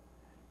yours.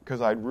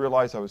 Because I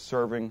realized I was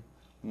serving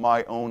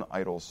my own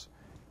idols.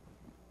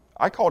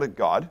 I called it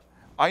God.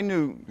 I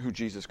knew who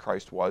Jesus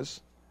Christ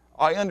was.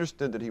 I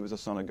understood that he was the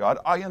Son of God.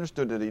 I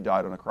understood that he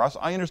died on the cross.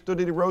 I understood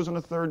that he rose on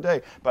the third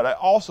day. But I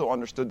also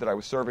understood that I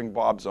was serving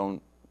Bob's own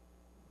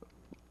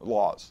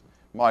laws,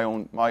 my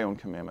own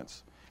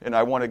commandments. And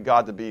I wanted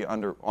God to be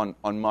on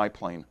my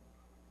plane.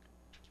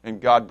 And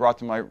God brought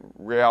to my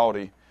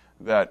reality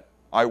that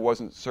I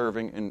wasn't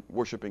serving and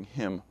worshiping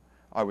him.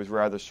 I was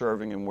rather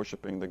serving and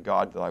worshiping the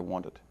God that I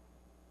wanted.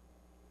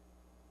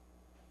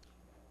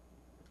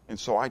 And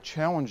so I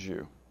challenge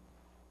you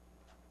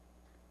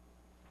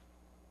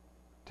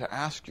to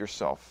ask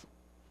yourself,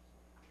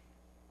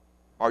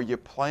 are you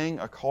playing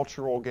a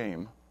cultural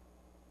game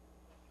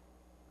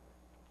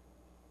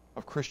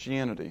of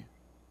Christianity,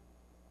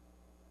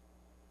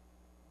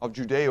 of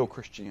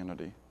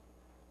Judeo-Christianity?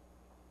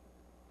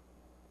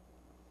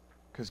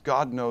 Because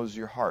God knows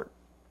your heart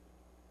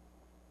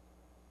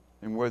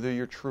and whether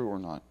you're true or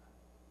not.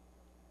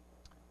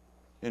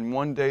 And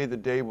one day the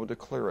day will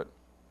declare it,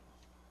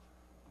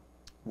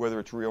 whether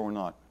it's real or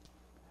not.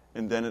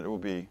 And then it will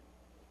be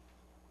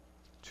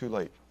too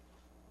late.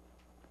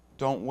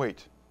 Don't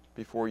wait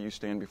before you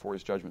stand before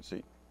his judgment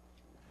seat.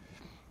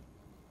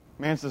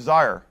 Man's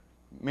desire.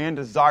 Man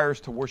desires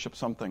to worship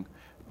something.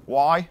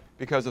 Why?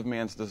 Because of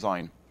man's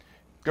design.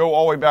 Go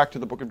all the way back to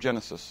the book of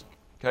Genesis.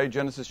 Okay,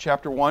 Genesis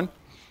chapter 1.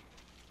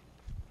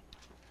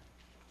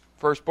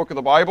 First book of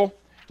the Bible.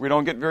 We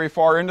don't get very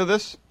far into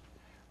this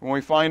when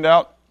we find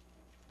out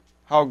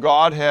how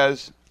God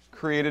has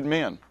created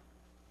man.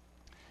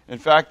 In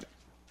fact,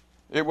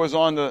 it was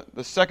on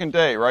the second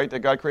day, right, that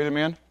God created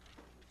man?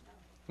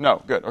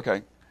 No, good,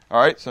 okay.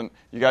 All right, so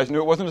you guys knew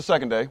it wasn't the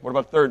second day. What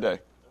about the third day?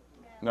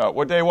 No.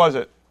 What day was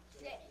it?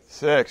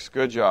 Six.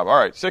 Good job. All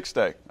right, sixth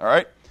day. All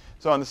right.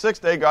 So on the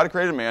sixth day, God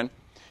created man.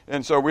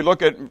 And so we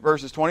look at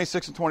verses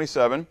 26 and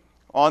 27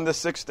 on the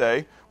sixth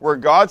day, where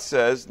God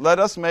says, let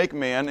us make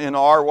man in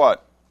our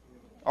what?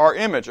 Our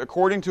image,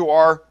 according to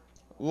our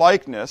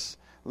likeness.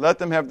 Let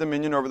them have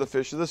dominion over the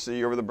fish of the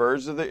sea, over the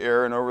birds of the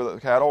air, and over the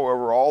cattle,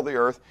 over all the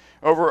earth,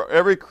 over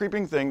every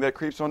creeping thing that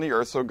creeps on the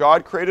earth. So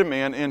God created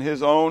man in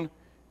his own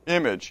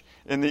image.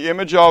 In the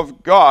image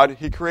of God,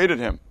 he created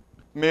him.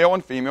 Male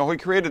and female, he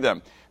created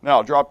them.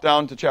 Now, drop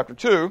down to chapter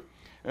 2,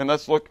 and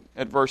let's look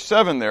at verse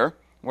 7 there,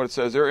 what it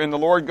says there. And the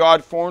Lord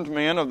God formed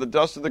man of the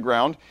dust of the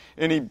ground,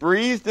 and he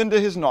breathed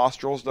into his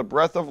nostrils the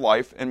breath of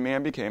life, and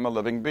man became a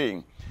living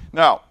being.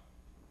 Now,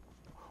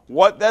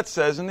 what that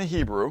says in the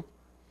Hebrew,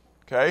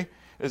 okay,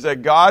 is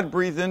that God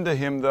breathed into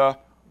him the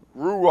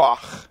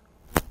ruach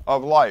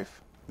of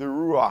life. The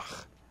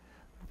ruach.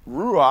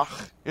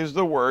 Ruach is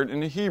the word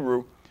in the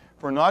Hebrew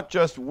for not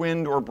just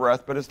wind or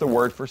breath, but it's the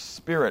word for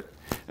spirit.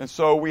 And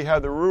so we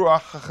have the Ruach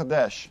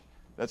HaKodesh.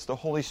 That's the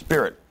Holy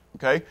Spirit.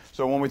 Okay?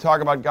 So when we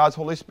talk about God's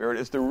Holy Spirit,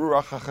 it's the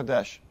Ruach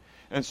HaKodesh.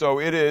 And so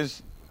it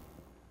is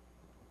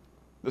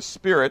the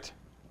Spirit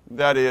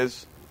that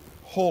is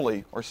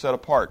holy or set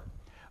apart.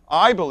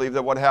 I believe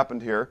that what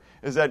happened here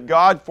is that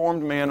God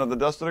formed man of the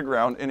dust of the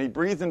ground, and he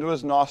breathed into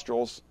his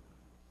nostrils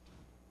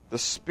the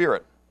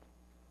Spirit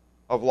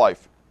of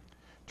life.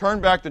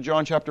 Turn back to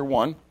John chapter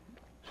 1.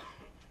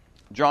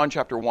 John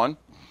chapter 1.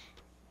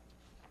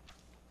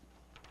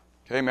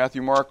 Okay,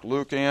 Matthew, Mark,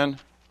 Luke, and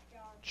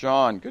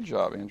John. Good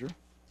job, Andrew.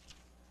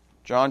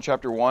 John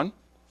chapter 1.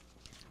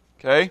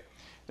 Okay,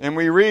 and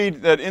we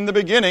read that in the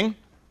beginning,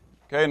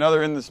 okay,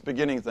 another in this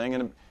beginning thing.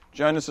 In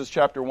Genesis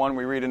chapter 1,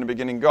 we read in the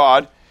beginning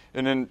God.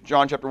 And in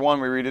John chapter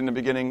 1, we read in the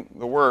beginning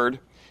the Word.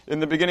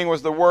 In the beginning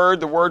was the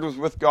Word was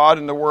with God,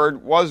 and the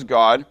Word was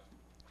God.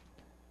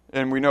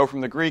 And we know from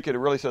the Greek it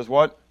really says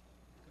what?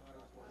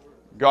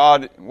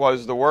 God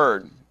was the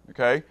Word.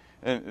 Okay?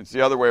 And it's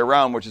the other way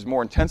around, which is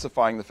more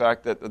intensifying the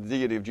fact that the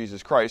deity of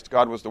Jesus Christ,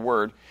 God was the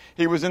Word.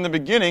 He was in the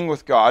beginning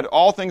with God.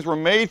 All things were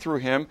made through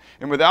him,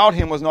 and without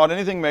him was not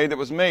anything made that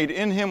was made.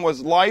 In him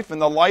was life,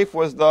 and the life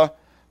was the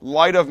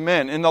light of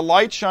men. And the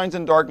light shines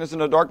in darkness,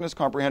 and the darkness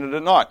comprehended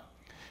it not.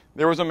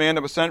 There was a man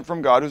that was sent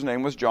from God whose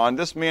name was John.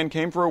 This man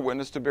came for a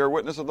witness, to bear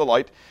witness of the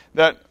light,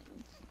 that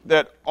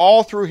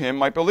all through him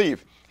might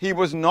believe. He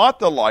was not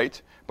the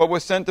light, but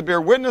was sent to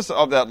bear witness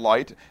of that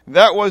light.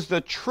 That was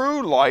the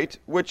true light,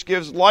 which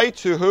gives light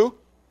to who?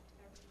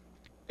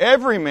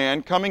 Every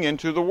man coming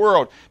into the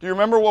world. Do you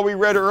remember what we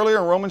read earlier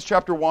in Romans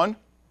chapter 1?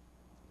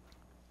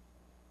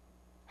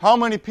 How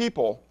many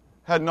people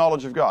had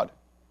knowledge of God?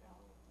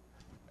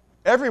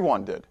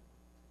 Everyone did.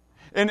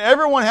 And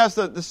everyone has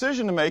the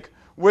decision to make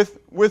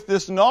with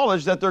this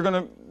knowledge that they're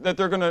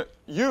going to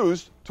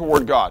use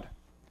toward God.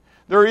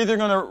 They're either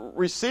going to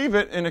receive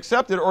it and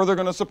accept it, or they're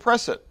going to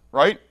suppress it,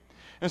 right?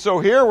 And so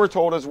here we're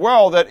told as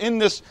well that in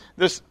this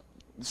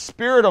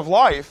spirit of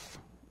life,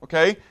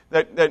 okay,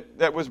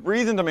 that was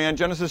breathed into man,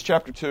 Genesis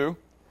chapter 2.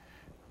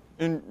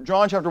 In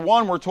John chapter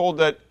 1, we're told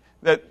that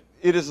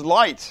it is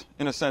light,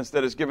 in a sense,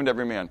 that is given to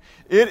every man.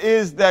 It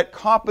is that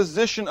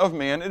composition of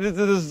man, it is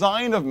the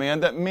design of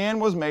man, that man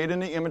was made in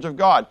the image of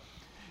God.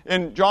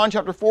 In John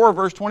chapter 4,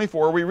 verse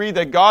 24, we read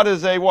that God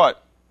is a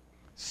what?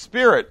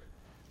 Spirit.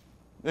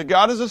 That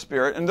God is a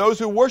spirit, and those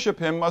who worship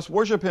him must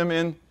worship him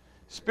in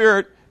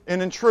spirit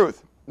and in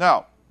truth.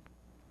 Now,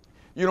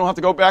 you don't have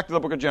to go back to the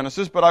book of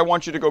Genesis, but I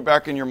want you to go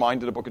back in your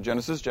mind to the book of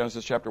Genesis,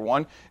 Genesis chapter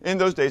 1, in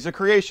those days of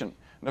creation.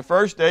 In the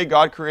first day,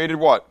 God created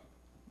what?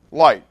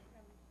 Light.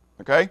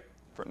 Okay?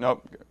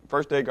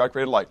 First day, God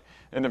created light.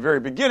 In the very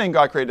beginning,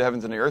 God created the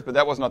heavens and the earth, but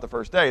that was not the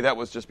first day. That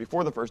was just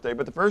before the first day.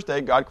 But the first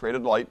day, God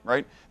created light,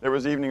 right? There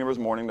was evening, there was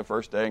morning the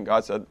first day, and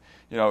God said,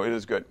 it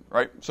is good,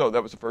 right? So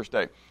that was the first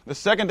day. The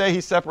second day, he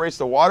separates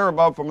the water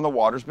above from the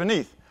waters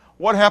beneath.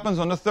 What happens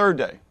on the third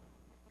day?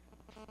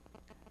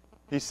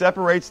 He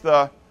separates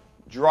the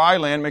dry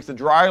land, makes the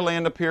dry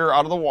land appear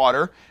out of the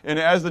water, and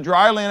as the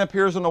dry land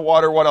appears in the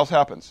water, what else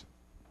happens?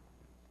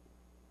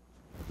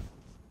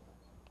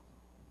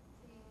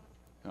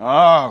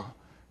 Oh,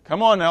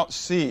 come on now.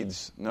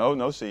 Seeds.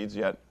 No seeds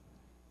yet.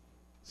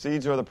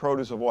 Seeds are the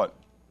produce of what?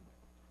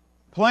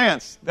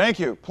 Plants. Thank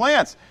you.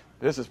 Plants.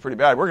 This is pretty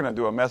bad. We're going to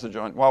do a message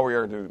on, we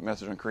are going to do a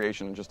message on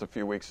creation in just a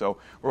few weeks, so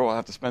we'll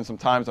have to spend some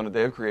time on the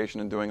day of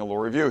creation and doing a little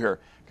review here.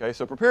 Okay,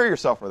 so prepare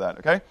yourself for that,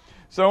 okay?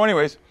 So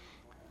anyways,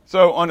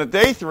 on the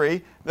day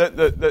 3,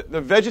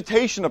 the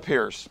vegetation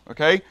appears,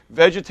 okay?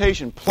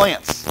 Vegetation,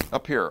 plants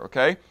appear,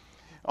 okay?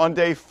 On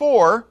day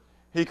 4,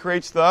 he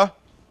creates the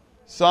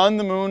sun,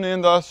 the moon,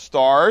 and the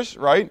stars,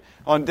 right?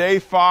 On day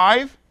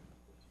 5,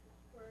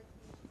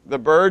 the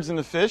birds and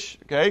the fish.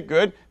 Okay,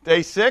 good.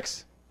 Day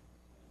 6,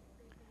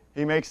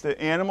 he makes the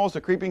animals,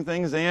 the creeping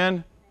things,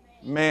 and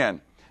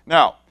man.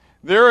 Now,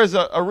 there is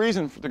a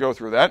reason to go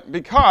through that,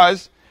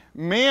 because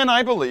man,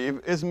 I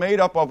believe, is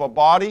made up of a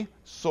body,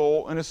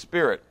 soul, and a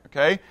spirit.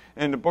 Okay?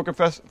 In the book of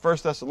 1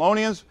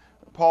 Thessalonians,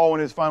 Paul,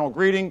 in his final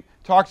greeting,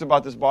 talks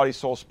about this body,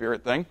 soul,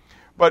 spirit thing.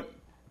 But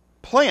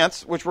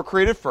plants, which were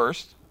created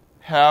first,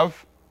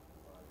 have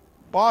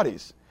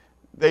bodies.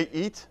 They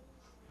eat,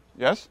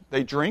 yes,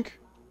 they drink,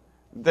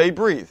 they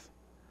breathe.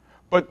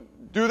 But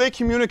do they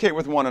communicate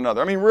with one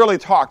another? I mean, really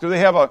talk. Do they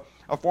have a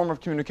form of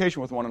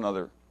communication with one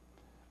another?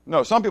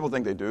 No, some people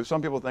think they do.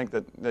 Some people think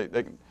that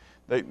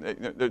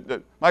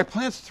my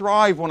plants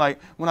thrive when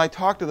I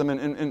talk to them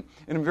and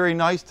I'm very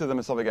nice to them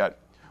and stuff like that.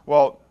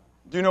 Well,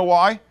 do you know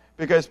why?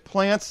 Because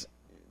plants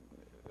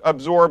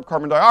absorb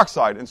carbon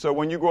dioxide. And so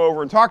when you go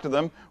over and talk to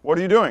them, what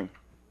are you doing?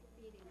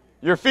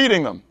 You're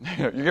feeding them.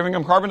 You're giving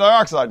them carbon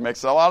dioxide.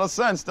 Makes a lot of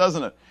sense,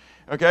 doesn't it?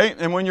 Okay?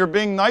 And when you're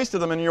being nice to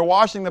them and you're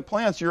washing the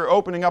plants, you're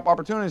opening up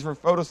opportunities for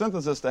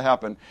photosynthesis to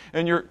happen.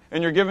 And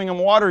you're giving them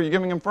water, you're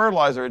giving them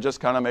fertilizer. It just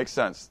kind of makes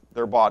sense.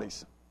 They're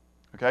bodies.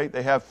 Okay?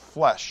 They have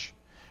flesh.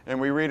 And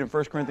we read in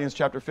 1 Corinthians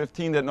chapter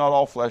 15 that not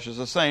all flesh is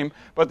the same,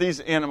 but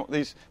these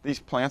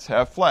plants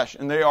have flesh,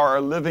 and they are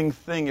a living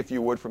thing, if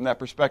you would, from that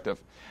perspective.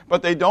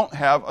 But they don't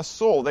have a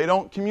soul. They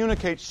don't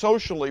communicate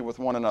socially with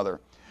one another.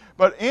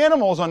 But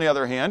animals, on the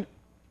other hand,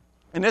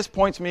 and this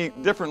points me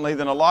differently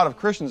than a lot of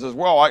Christians as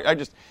well.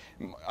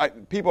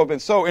 People have been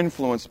so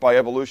influenced by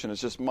evolution,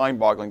 it's just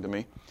mind-boggling to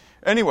me.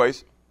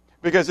 Anyways,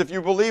 because if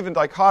you believe in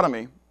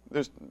dichotomy,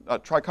 there's a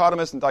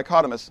trichotomist and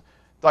dichotomist.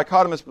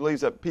 Dichotomist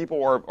believes that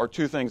people are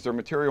two things. They're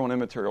material and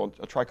immaterial.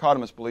 A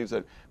trichotomist believes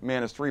that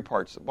man is three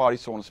parts, body,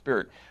 soul, and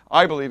spirit.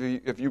 I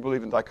believe if you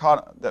believe in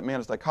that man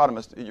is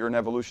dichotomist, you're an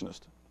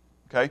evolutionist.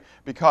 Okay?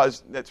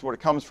 Because that's what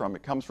it comes from.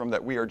 It comes from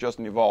that we are just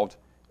an evolved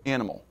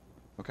animal.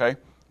 Okay?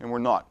 And we're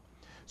not.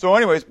 So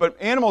anyways, but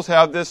animals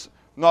have this,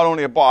 not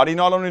only a body,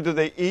 not only do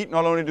they eat,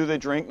 not only do they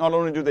drink, not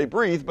only do they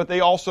breathe, but they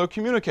also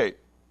communicate.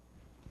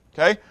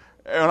 Okay?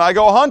 And when I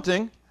go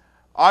hunting,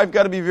 I've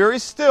got to be very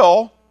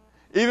still,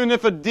 even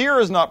if a deer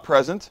is not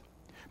present,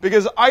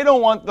 because I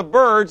don't want the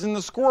birds and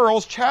the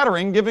squirrels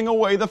chattering, giving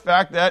away the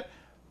fact that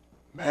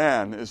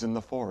man is in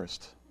the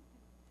forest.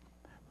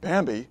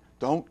 Bambi,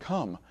 don't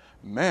come.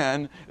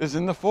 Man is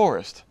in the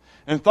forest.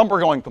 And Thumper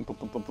going, thump, thump,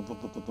 thump, thump,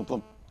 thump, thump, thump,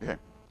 thump. Okay,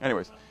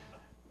 anyways.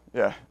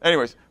 Yeah,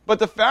 anyways. But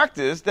the fact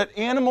is that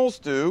animals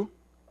do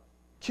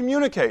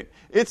communicate.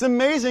 It's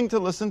amazing to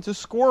listen to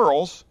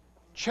squirrels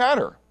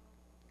chatter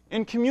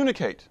and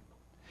communicate.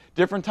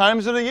 Different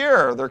times of the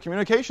year, their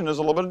communication is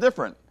a little bit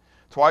different.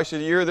 Twice a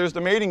year, there's the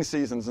mating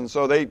seasons, and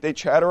so they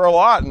chatter a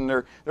lot, and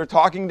they're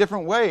talking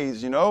different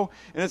ways, you know.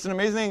 And it's an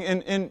amazing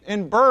thing.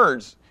 In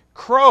birds,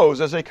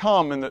 crows, as they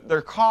come, and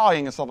they're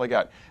cawing and stuff like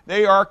that,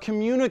 they are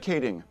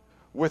communicating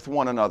with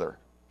one another.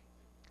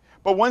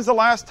 But when's the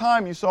last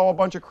time you saw a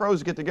bunch of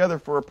crows get together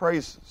for a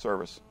praise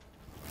service?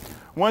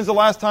 When's the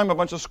last time a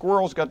bunch of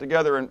squirrels got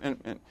together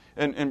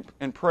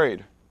and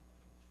prayed?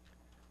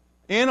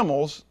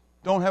 Animals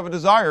don't have a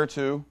desire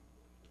to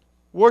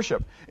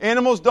worship.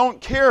 Animals don't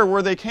care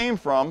where they came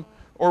from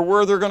or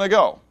where they're going to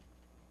go.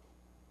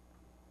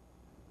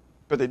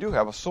 But they do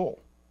have a soul.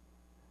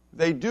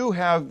 They do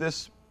have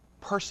this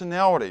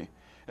personality.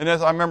 And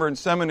as I remember in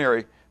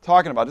seminary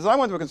talking about this, I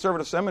went to a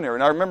conservative seminary,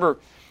 and I remember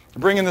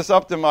bringing this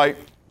up to my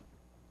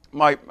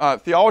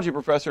theology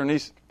professor, and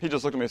he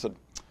just looked at me and said,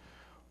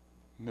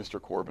 Mr.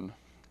 Corbin,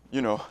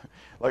 you know,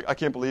 like, I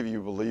can't believe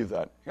you believe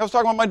that. I was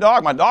talking about my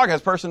dog. My dog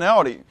has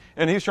personality.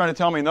 And he's trying to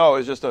tell me, no,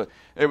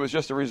 it was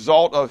just a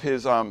result of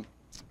his, what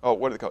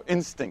do they call it?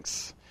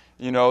 Instincts.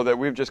 You know, that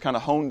we've just kind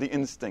of honed the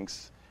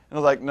instincts. And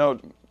I was like,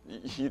 no,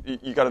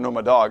 you got to know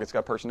my dog. It's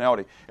got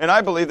personality. And I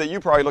believe that you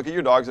probably look at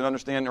your dogs and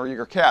understand, or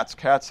your cats.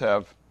 Cats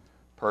have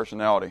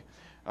personality.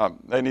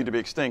 They need to be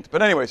extinct.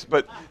 But anyways,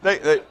 but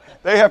they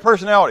have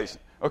personalities.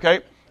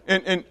 Okay?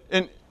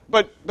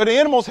 But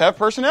animals have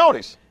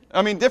personalities.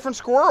 I mean, different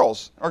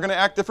squirrels are going to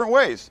act different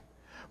ways.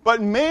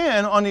 But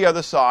man, on the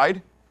other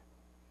side,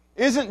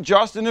 isn't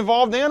just an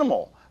evolved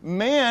animal.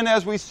 Man,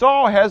 as we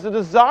saw, has a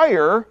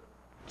desire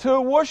to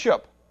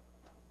worship.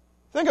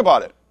 Think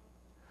about it.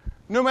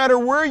 No matter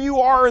where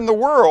you are in the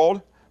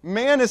world,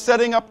 man is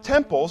setting up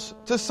temples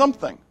to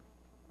something.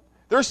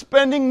 They're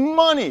spending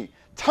money,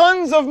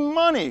 tons of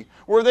money,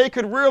 where they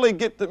could really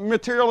get the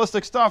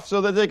materialistic stuff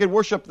so that they could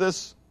worship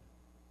this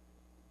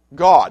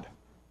God,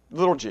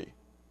 little g,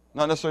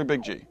 not necessarily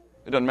big G.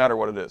 It doesn't matter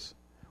what it is.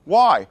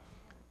 Why?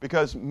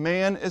 Because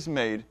man is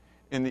made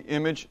in the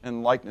image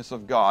and likeness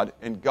of God,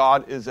 and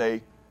God is a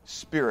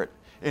spirit.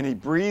 And he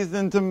breathed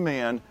into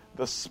man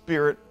the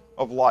spirit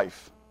of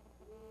life.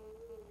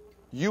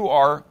 You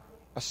are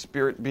a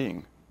spirit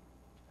being.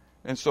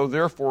 And so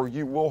therefore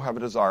you will have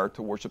a desire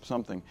to worship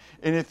something.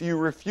 And if you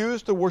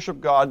refuse to worship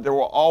God, there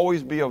will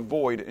always be a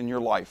void in your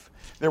life.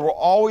 There will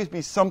always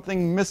be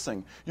something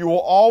missing. You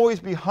will always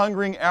be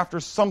hungering after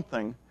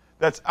something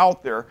that's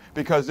out there,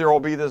 because there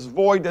will be this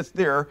void that's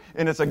there,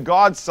 and it's a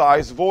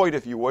God-sized void,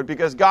 if you would,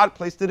 because God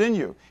placed it in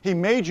you. He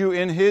made you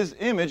in His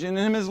image and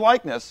in His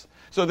likeness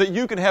so that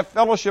you can have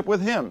fellowship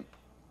with Him.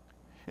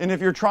 And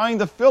if you're trying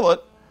to fill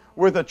it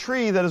with a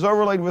tree that is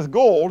overlaid with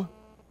gold,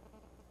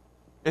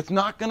 it's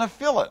not going to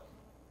fill it.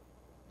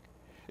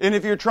 And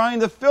if you're trying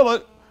to fill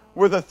it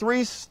with a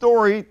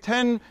 3-story,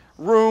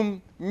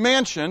 10-room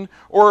mansion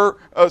or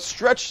a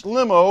stretched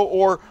limo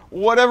or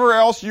whatever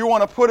else you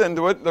want to put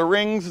into it, the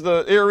rings,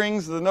 the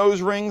earrings, the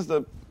nose rings,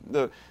 the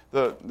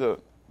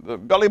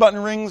belly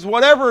button rings,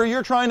 whatever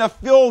you're trying to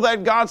fill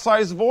that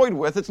God-sized void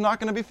with, it's not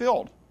going to be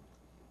filled.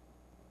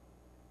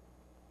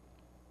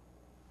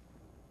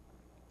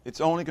 It's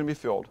only going to be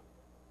filled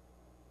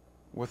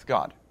with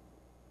God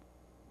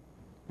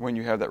when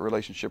you have that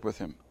relationship with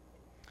Him.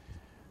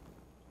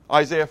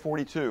 Isaiah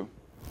 42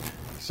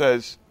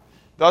 says,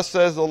 Thus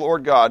says the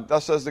Lord God,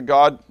 thus says the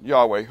God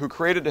Yahweh, who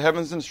created the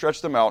heavens and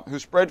stretched them out, who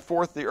spread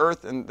forth the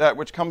earth and that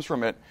which comes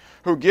from it,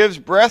 who gives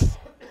breath,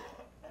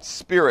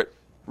 spirit,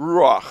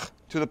 ruach,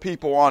 to the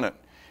people on it,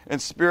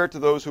 and spirit to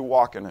those who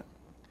walk in it.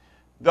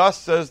 Thus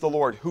says the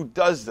Lord, who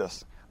does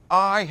this.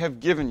 I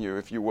have given you,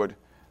 if you would,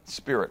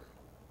 spirit.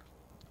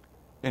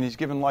 And He's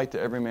given light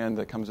to every man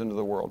that comes into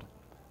the world,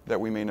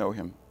 that we may know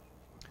Him.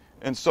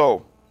 And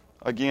so,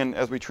 again,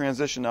 as we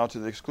transition now to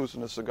the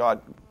exclusiveness of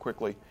God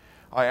quickly,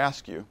 I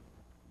ask you,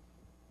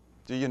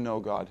 do you know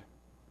God?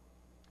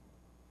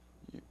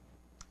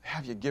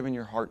 Have you given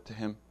your heart to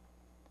Him?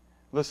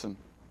 Listen,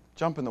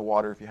 jump in the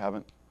water if you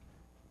haven't.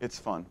 It's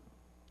fun.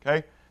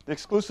 Okay? The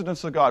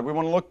exclusiveness of God. We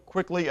want to look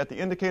quickly at the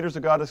indicators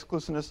of God's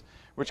exclusiveness,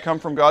 which come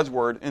from God's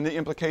Word, and the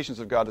implications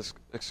of God's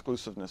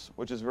exclusiveness,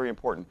 which is very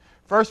important.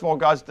 First of all,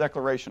 God's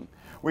declaration.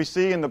 We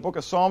see in the book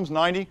of Psalms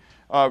 90,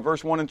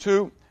 verse 1 and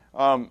 2,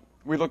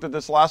 we looked at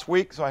this last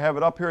week, so I have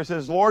it up here. It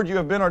says, Lord, you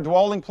have been our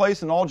dwelling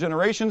place in all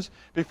generations,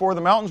 before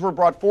the mountains were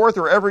brought forth,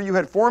 or ever you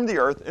had formed the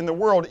earth in the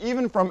world,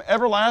 even from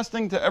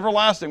everlasting to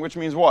everlasting, which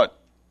means what?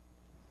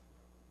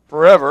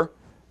 Forever.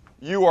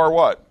 You are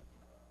what?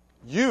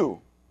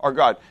 You are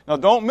God. Now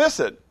don't miss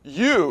it.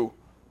 You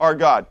are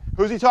God.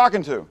 Who's He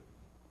talking to?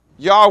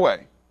 Yahweh.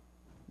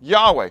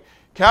 Yahweh.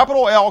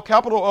 Capital L,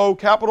 capital O,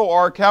 capital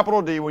R,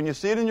 capital D, when you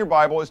see it in your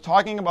Bible, is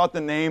talking about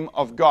the name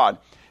of God.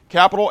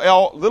 Capital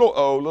L, little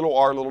o, little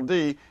r, little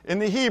d, in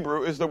the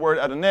Hebrew is the word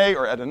Adonai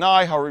or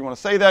Adonai, however you want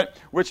to say that,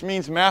 which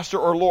means master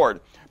or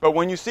Lord. But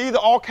when you see the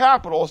all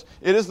capitals,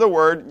 it is the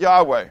word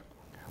Yahweh,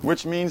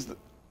 which means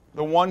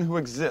the one who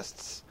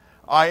exists.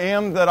 I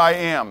am that I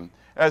am,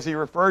 as He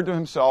referred to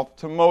Himself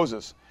to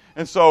Moses.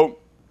 And so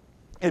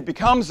it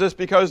becomes this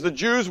because the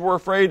Jews were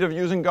afraid of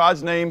using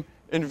God's name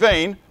in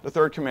vain, the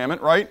third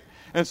commandment, right?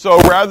 And so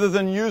rather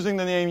than using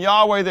the name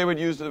Yahweh, they would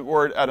use the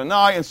word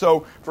Adonai. And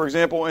so, for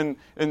example, in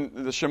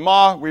the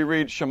Shema, we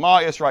read Shema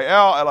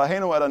Israel,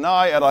 Eloheinu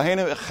Adonai,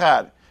 Eloheinu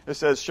Echad. It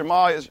says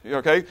Shema is,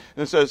 okay? And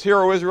it says, Hear,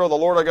 O Israel, the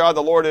Lord our God,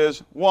 the Lord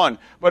is one.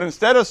 But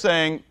instead of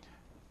saying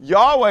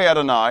Yahweh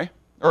Adonai,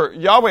 or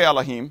Yahweh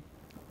Elohim,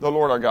 the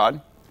Lord our God,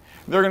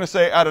 they're going to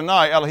say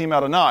Adonai, Elohim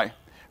Adonai.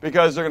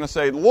 Because they're going to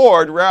say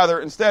Lord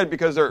rather instead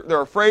because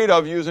they're afraid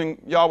of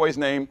using Yahweh's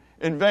name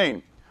in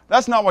vain.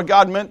 That's not what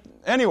God meant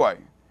anyway.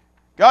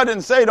 God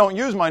didn't say don't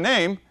use my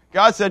name.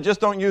 God said just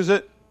don't use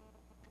it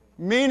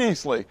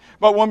meaninglessly.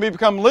 But when we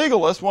become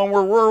legalists, when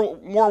we're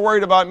more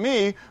worried about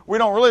me, we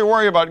don't really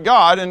worry about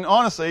God. And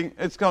honestly,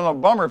 it's kind of a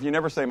bummer if you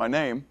never say my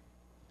name.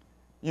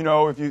 You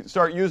know, if you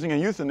start using a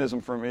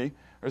euphemism for me,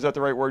 or is that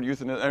the right word,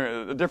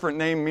 euphemism, a different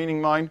name meaning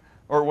mine,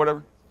 or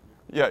whatever?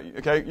 Yeah,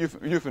 okay,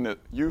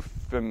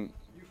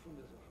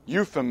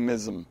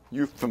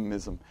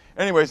 Euphemism.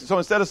 Anyways, so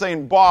instead of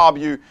saying Bob,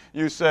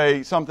 you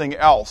say something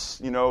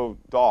else,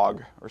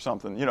 dog or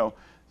something,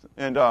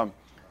 and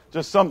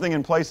just something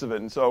in place of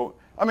it. And so,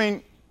 I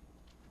mean,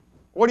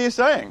 what are you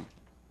saying?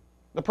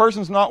 The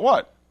person's not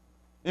what?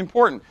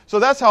 Important. So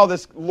that's how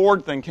this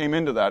Lord thing came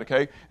into that,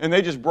 okay? And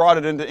they just brought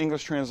it into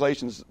English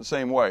translations the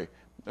same way,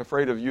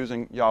 afraid of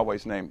using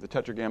Yahweh's name, the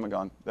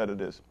tetragrammaton that it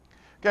is.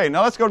 Okay,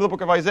 now let's go to the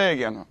book of Isaiah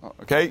again.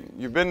 Okay,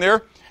 you've been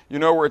there. You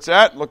know where it's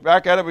at. Look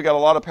back at it. We got a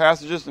lot of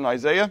passages in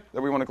Isaiah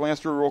that we want to glance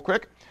through real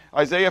quick.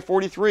 Isaiah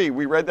 43.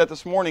 We read that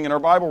this morning in our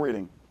Bible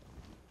reading.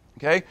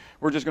 Okay,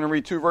 we're just going to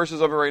read 2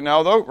 verses of it right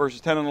now, though, verses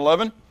 10 and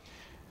 11,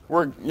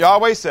 where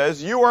Yahweh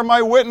says, You are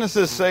my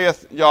witnesses,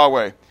 saith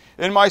Yahweh,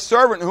 and my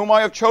servant whom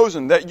I have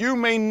chosen, that you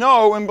may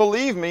know and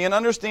believe me and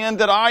understand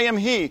that I am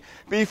He.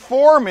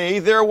 Before me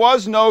there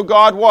was no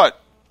God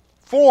what?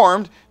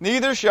 Formed,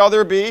 neither shall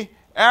there be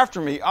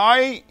after me.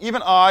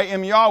 Even I,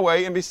 am Yahweh,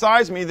 and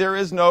besides me there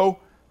is no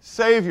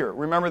Savior.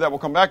 Remember that, we'll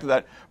come back to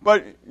that.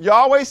 But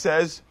Yahweh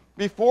says,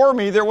 before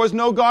me there was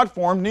no God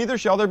formed, neither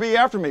shall there be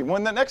after me.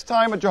 When the next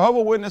time a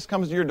Jehovah's Witness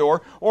comes to your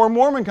door, or a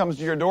Mormon comes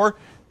to your door,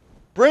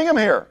 bring him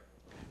here.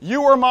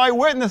 You are my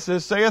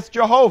witnesses, saith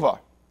Jehovah.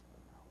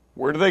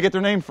 Where do they get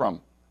their name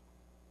from?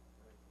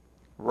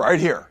 Right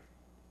here.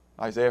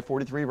 Isaiah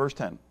 43, verse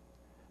 10.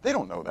 They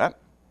don't know that.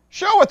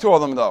 Show it to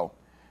them, though.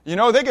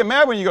 They get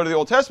mad when you go to the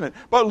Old Testament.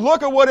 But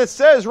look at what it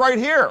says right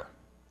here.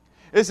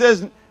 It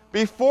says,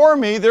 before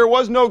me there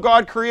was no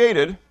God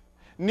created,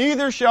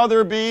 neither shall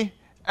there be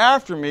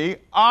after me.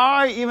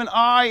 Even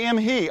I am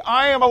He.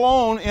 I am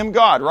alone am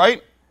God,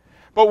 right?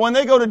 But when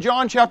they go to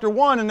John chapter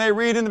 1 and they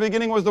read, in the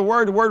beginning was the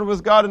Word was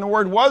God, and the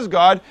Word was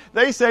God,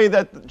 they say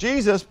that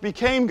Jesus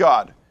became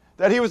God,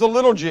 that He was a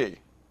little g,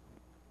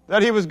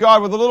 that He was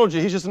God with a little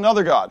g. He's just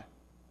another God.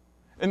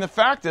 And the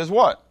fact is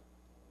what?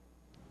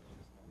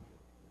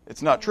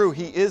 It's not true.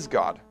 He is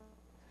God.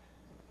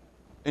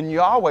 And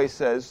Yahweh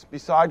says,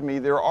 beside me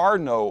there are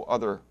no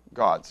other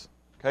gods.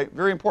 Okay,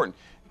 very important.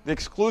 The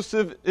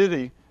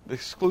exclusivity, the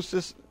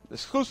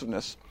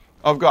exclusiveness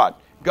of God.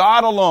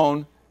 God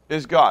alone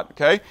is God.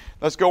 Okay,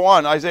 let's go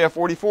on. Isaiah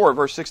 44,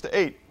 verse 6 to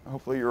 8.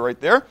 Hopefully you're right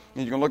there.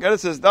 And you can look at it. It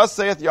says, Thus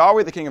saith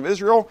Yahweh, the King of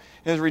Israel,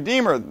 his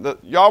Redeemer, the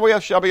Yahweh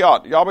of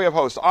Shabbat, Yahweh of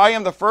hosts. I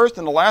am the first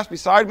and the last.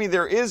 Beside me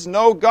there is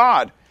no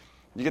God.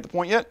 You get the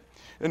point yet?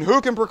 And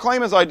who can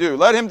proclaim as I do?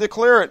 Let him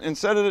declare it and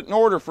set it in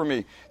order for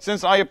me.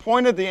 Since I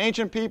appointed the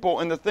ancient people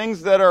and the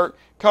things that are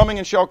coming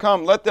and shall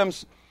come, let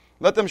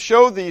them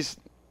show these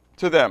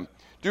to them.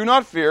 Do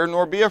not fear,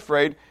 nor be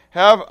afraid.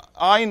 Have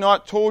I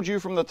not told you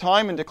from the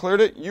time and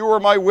declared it? You are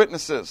my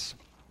witnesses.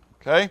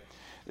 Okay?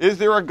 Is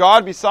there a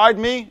God beside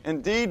me?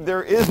 Indeed,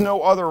 there is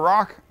no other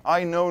rock.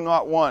 I know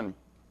not one.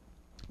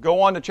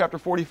 Go on to chapter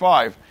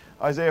 45,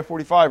 Isaiah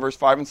 45, verse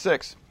 5 and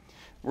 6.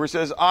 Where it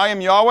says, I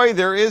am Yahweh,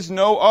 there is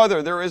no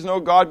other, there is no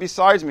God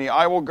besides me.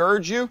 I will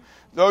gird you,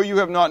 though you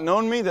have not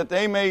known me, that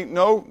they may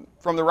know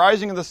from the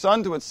rising of the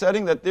sun to its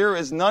setting that there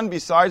is none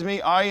besides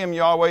me. I am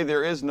Yahweh,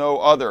 there is no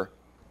other.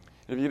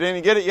 If you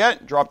didn't get it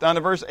yet, drop down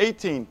to verse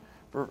 18,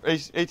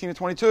 18 to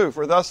 22.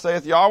 For thus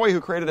saith Yahweh, who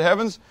created the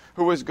heavens,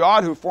 who is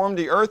God, who formed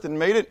the earth and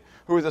made it,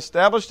 who has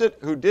established it,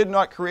 who did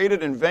not create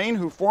it in vain,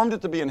 who formed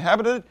it to be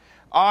inhabited.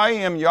 I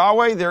am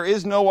Yahweh, there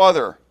is no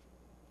other.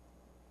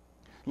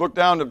 Look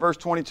down to verse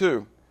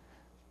 22.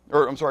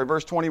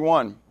 Verse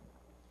 21,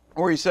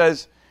 where he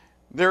says,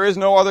 there is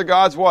no other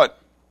gods, what?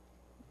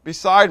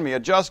 Beside me, a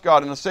just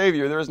God and a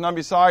Savior. There is none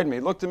beside me.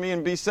 Look to me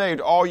and be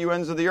saved, all you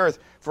ends of the earth,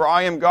 for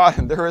I am God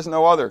and there is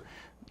no other.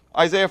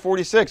 Isaiah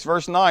 46,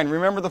 verse 9,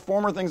 remember the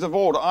former things of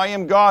old. I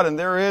am God and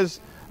there is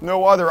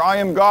no other. I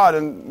am God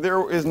and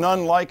there is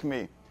none like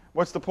me.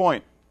 What's the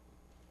point?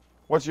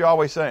 What's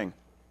Yahweh saying?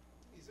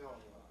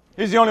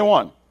 He's the only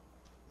one.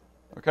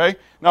 Okay?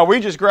 Now, we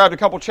just grabbed a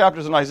couple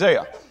chapters in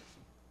Isaiah.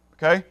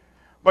 Okay?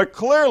 But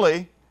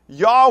clearly,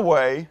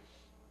 Yahweh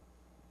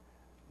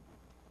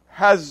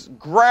has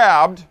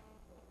grabbed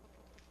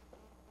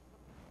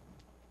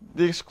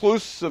the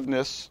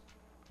exclusiveness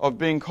of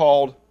being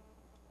called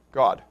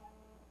God.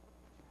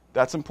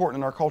 That's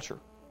important in our culture.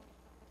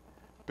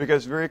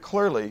 Because very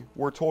clearly,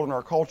 we're told in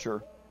our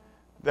culture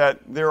that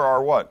there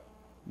are what?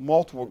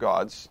 Multiple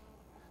gods.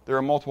 There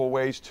are multiple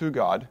ways to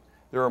God.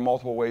 There are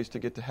multiple ways to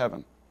get to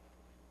heaven.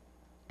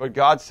 But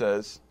God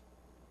says,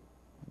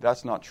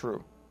 that's not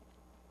true.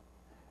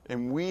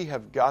 And we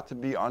have got to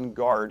be on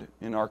guard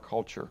in our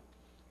culture.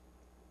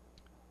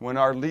 When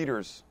our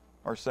leaders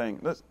are saying,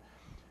 listen,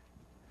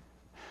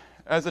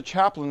 as a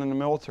chaplain in the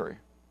military,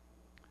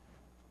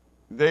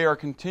 they are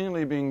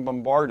continually being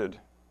bombarded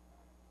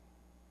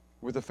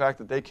with the fact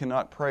that they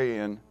cannot pray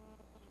in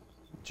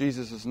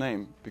Jesus'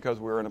 name because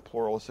we're in a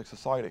pluralistic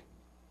society.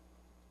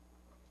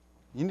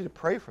 You need to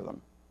pray for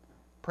them.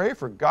 Pray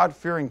for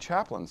God-fearing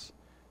chaplains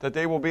that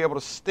they will be able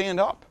to stand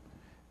up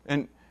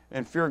and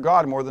fear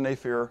God more than they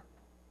fear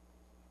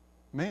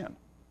man.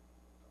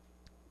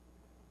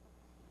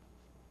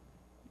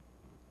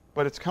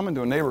 But it's coming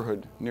to a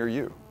neighborhood near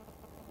you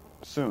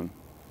soon.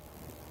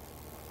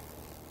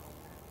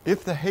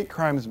 If the hate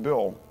crimes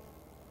bill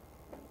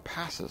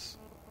passes,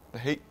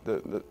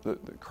 the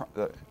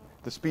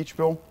speech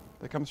bill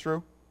that comes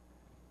through,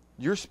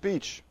 your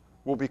speech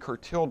will be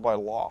curtailed by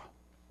law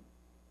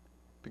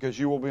because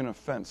you will be an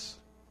offense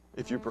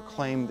if you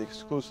proclaim the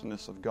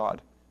exclusiveness of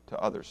God to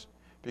others.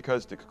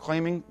 Because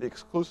claiming the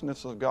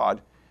exclusiveness of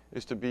God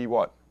is to be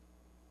what?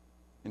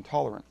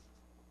 Intolerant.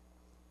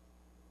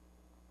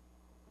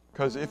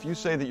 Because if you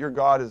say that your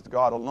God is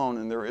God alone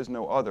and there is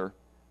no other,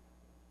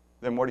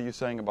 then what are you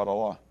saying about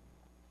Allah?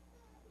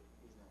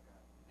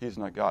 He's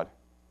not God.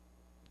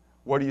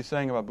 What are you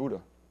saying about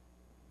Buddha?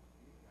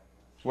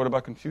 What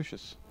about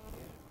Confucius?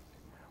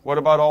 What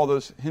about all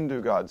those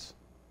Hindu gods?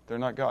 They're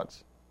not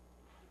gods.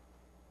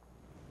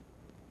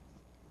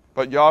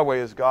 But Yahweh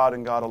is God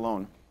and God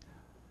alone.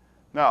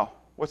 Now,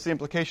 what's the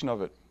implication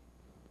of it?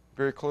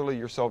 Very clearly,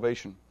 your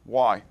salvation.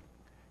 Why?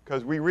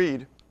 Because we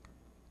read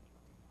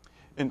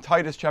in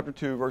Titus chapter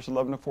 2, verse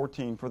 11 to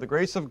 14, For the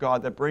grace of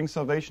God that brings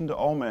salvation to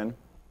all men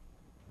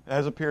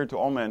has appeared to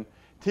all men,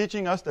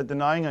 teaching us that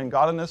denying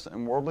ungodliness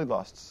and worldly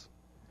lusts,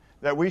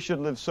 that we should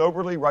live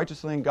soberly,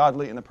 righteously, and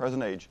godly in the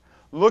present age,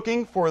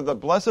 looking for the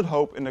blessed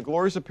hope and the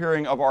glorious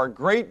appearing of our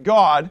great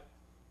God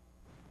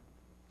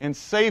and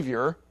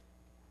Savior,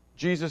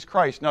 Jesus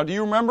Christ. Now, do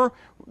you remember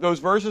those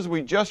verses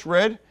we just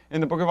read in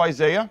the book of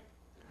Isaiah,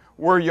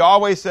 where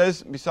Yahweh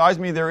says, besides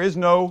me there is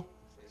no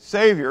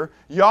Savior?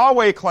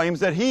 Yahweh claims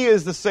that He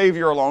is the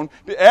Savior alone.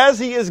 As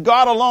He is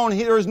God alone,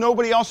 there is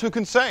nobody else who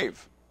can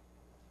save.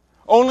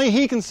 Only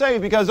He can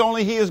save because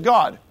only He is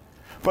God.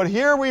 But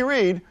here we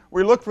read,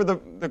 we look for the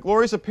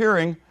glorious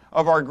appearing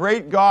of our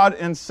great God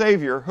and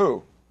Savior,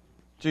 who?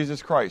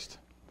 Jesus Christ.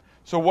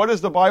 So what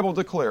does the Bible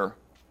declare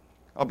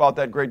about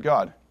that great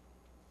God?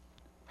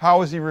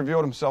 How has He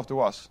revealed Himself to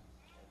us?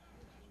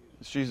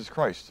 It's Jesus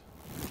Christ,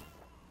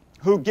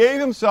 who gave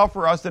Himself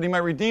for us that He might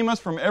redeem us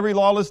from every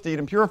lawless deed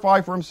and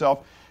purify for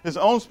Himself His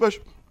own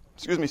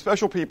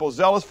special people,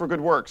 zealous for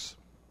good works.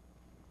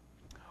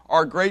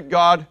 Our great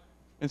God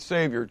and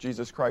Savior,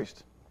 Jesus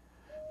Christ.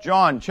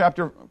 John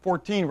chapter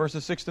 14,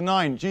 verses 6 to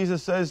 9,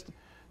 Jesus says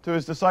to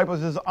His disciples,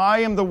 says, I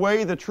am the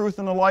way, the truth,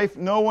 and the life.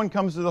 No one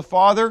comes to the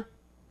Father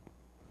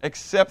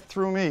except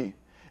through me.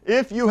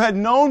 If you had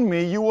known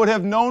me, you would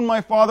have known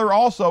my Father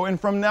also, and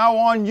from now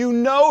on you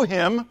know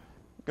him,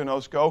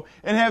 gnosko,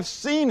 and have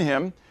seen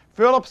him.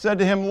 Philip said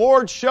to him,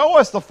 Lord, show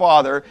us the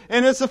Father,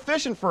 and it's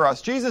sufficient for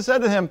us. Jesus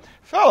said to him,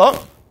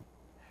 Philip,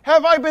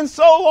 have I been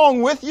so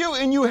long with you,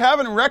 and you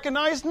haven't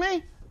recognized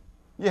me?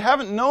 You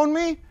haven't known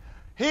me?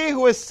 He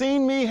who has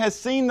seen me has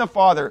seen the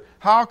Father.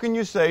 How can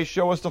you say,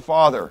 show us the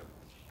Father?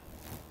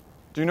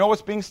 Do you know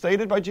what's being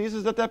stated by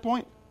Jesus at that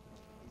point?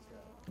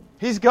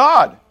 He's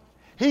God.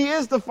 He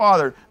is the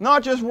Father.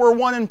 Not just we're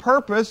one in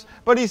purpose,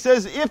 but he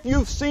says, if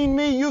you've seen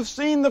me, you've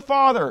seen the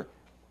Father.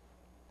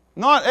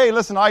 Not, hey,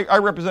 listen, I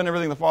represent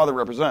everything the Father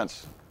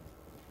represents.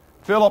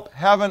 Philip,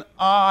 haven't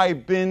I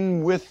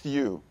been with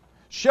you?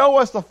 Show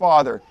us the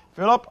Father.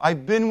 Philip,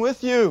 I've been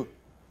with you.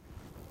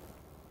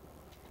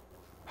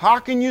 How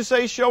can you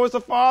say, show us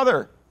the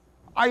Father?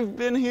 I've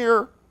been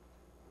here.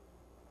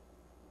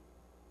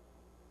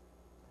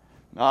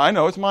 Now, I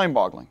know it's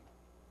mind-boggling.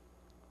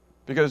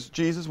 Because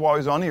Jesus, while he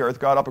was on the earth,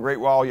 got up a great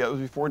while, yet it was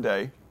before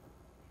day,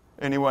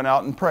 and he went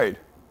out and prayed.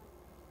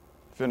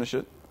 Finish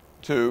it.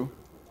 To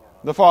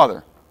the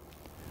Father.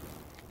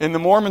 And the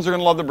Mormons are going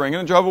to love to bring it,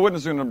 and Jehovah's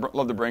Witnesses are going to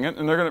love to bring it,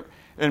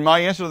 and my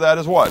answer to that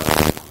is what?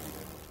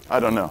 I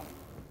don't know.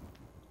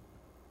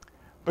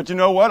 But you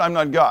know what? I'm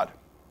not God.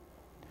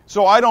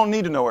 So I don't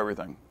need to know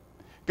everything.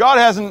 God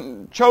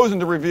hasn't chosen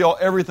to reveal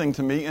everything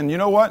to me, and you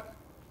know what?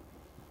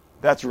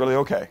 That's really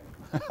okay.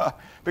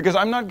 Because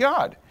I'm not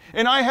God.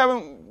 And I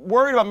haven't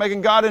worried about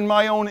making God in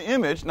my own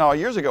image. Now,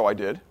 years ago I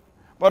did,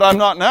 but I'm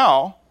not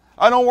now.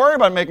 I don't worry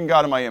about making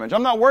God in my image.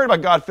 I'm not worried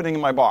about God fitting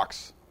in my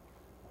box.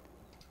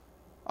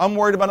 I'm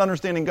worried about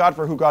understanding God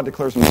for who God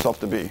declares himself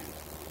to be.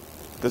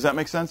 Does that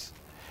make sense?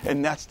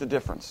 And that's the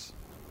difference.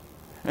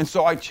 And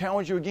so I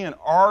challenge you again,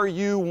 are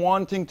you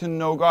wanting to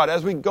know God?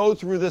 As we go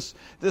through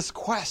this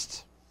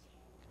quest,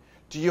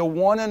 do you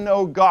want to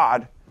know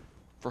God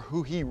for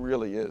who he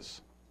really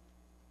is?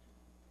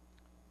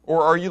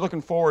 Or are you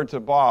looking forward to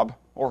Bob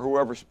or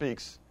whoever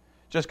speaks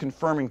just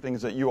confirming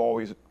things that you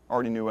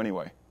already knew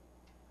anyway?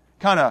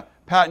 Kind of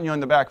patting you on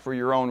the back for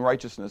your own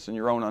righteousness and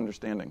your own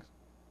understanding.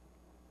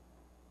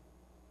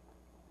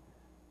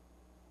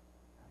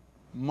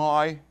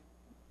 My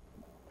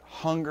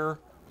hunger,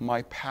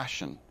 my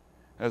passion,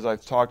 as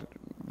I've talked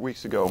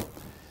weeks ago,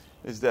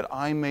 is that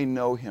I may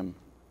know him,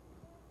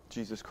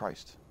 Jesus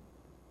Christ,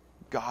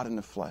 God in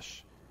the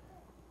flesh,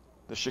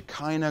 the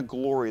Shekinah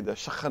glory, the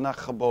Shekinah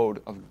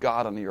Chabod of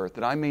God on the earth,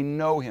 that I may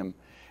know him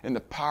in the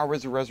power of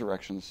his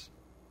resurrections.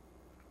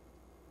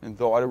 And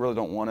though I really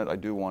don't want it, I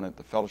do want it,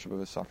 the fellowship of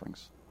his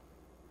sufferings.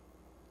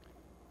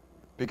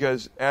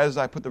 Because as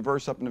I put the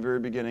verse up in the very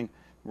beginning,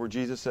 where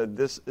Jesus said,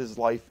 this is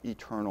life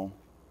eternal,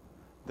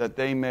 that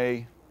they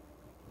may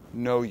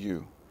know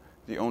you,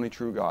 the only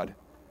true God,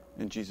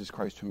 and Jesus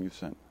Christ whom you've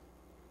sent.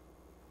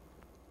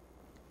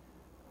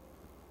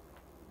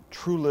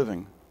 True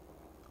living,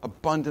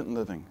 abundant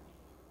living,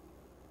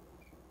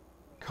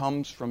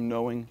 comes from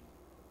knowing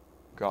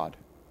God,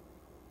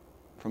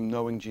 from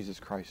knowing Jesus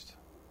Christ.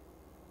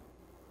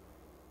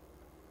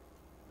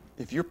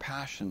 If your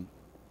passion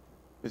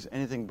is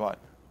anything but,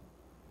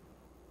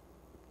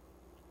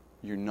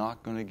 you're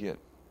not going to get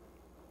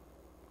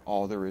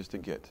all there is to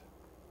get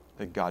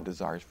that God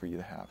desires for you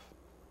to have.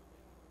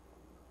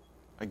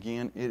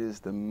 Again, it is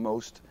the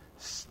most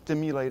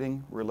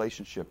stimulating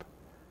relationship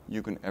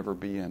you can ever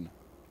be in.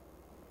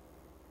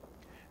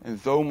 And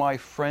though my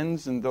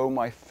friends and though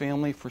my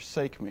family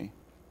forsake me,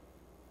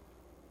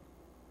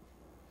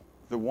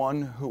 the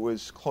one who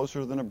is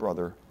closer than a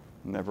brother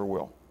never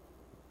will.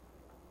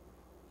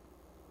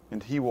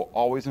 And he will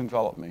always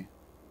envelop me.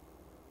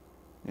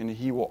 And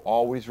he will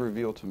always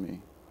reveal to me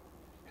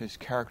his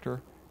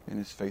character and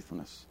his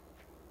faithfulness.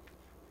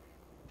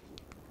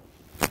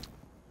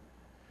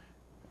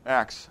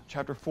 Acts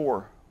chapter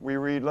 4, we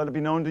read, let it be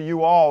known to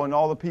you all and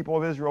all the people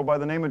of Israel by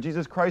the name of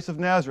Jesus Christ of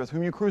Nazareth,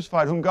 whom you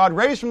crucified, whom God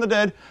raised from the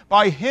dead.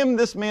 By him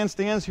this man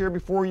stands here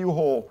before you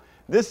whole.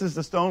 This is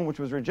the stone which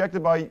was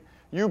rejected by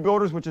you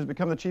builders, which has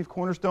become the chief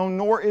cornerstone,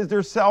 nor is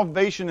there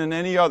salvation in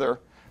any other,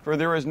 for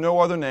there is no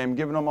other name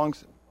given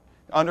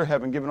under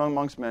heaven, given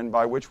amongst men,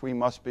 by which we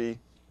must be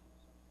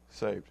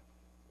saved.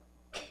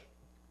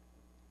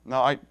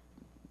 Now, I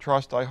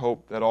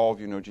hope that all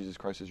of you know Jesus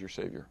Christ as your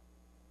Savior,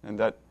 and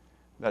that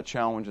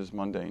challenge is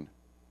mundane.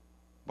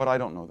 But I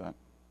don't know that.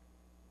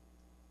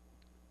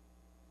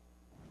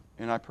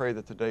 And I pray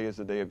that today is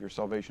the day of your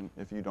salvation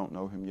if you don't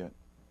know him yet.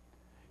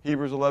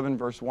 Hebrews 11,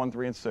 verse 1,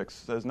 3, and 6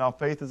 says, now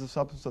faith is the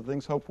substance of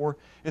things hoped for.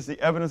 It's the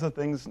evidence of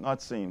things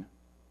not seen.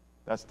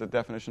 That's the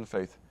definition of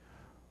faith.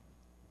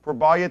 For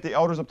by it the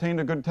elders obtained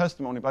a good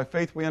testimony. By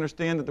faith we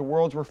understand that the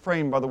worlds were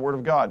framed by the word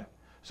of God,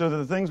 so that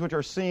the things which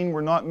are seen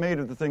were not made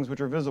of the things which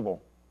are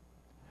visible.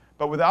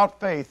 But without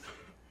faith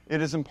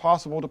it is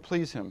impossible to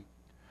please him.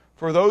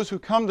 For those who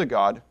come to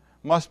God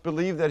must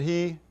believe that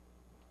he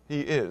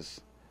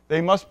is. They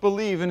must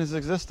believe in his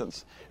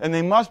existence. And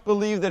they must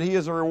believe that he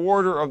is a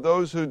rewarder of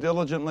those who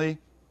diligently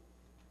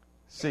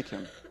seek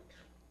him.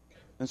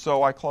 And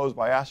so I close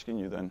by asking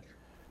you then,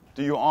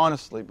 do you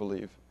honestly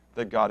believe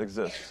that God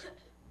exists?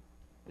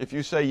 If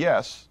you say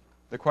yes,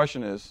 the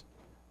question is,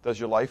 does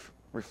your life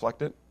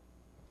reflect it?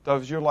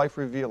 Does your life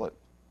reveal it?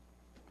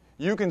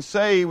 You can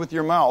say with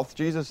your mouth,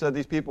 Jesus said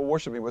these people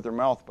worship me with their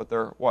mouth, but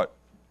their what?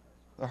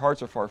 Their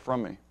hearts are far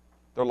from me.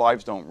 Their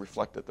lives don't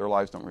reflect it. Their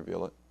lives don't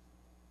reveal it.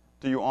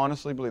 Do you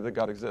honestly believe that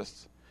God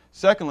exists?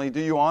 Secondly,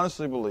 do you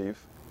honestly believe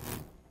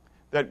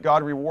that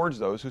God rewards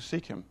those who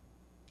seek Him?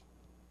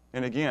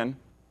 And again,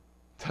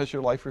 does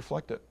your life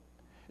reflect it?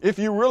 If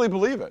you really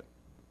believe it,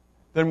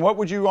 then what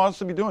would you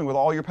honestly be doing with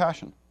all your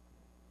passion?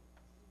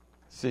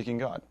 Seeking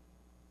God.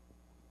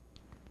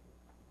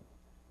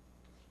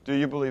 Do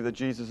you believe that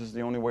Jesus is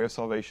the only way of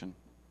salvation?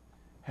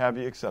 Have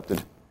you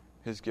accepted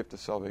His gift of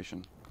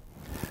salvation?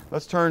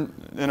 Let's turn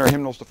in our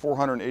hymnals to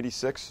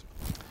 486.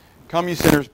 Come, ye sinners,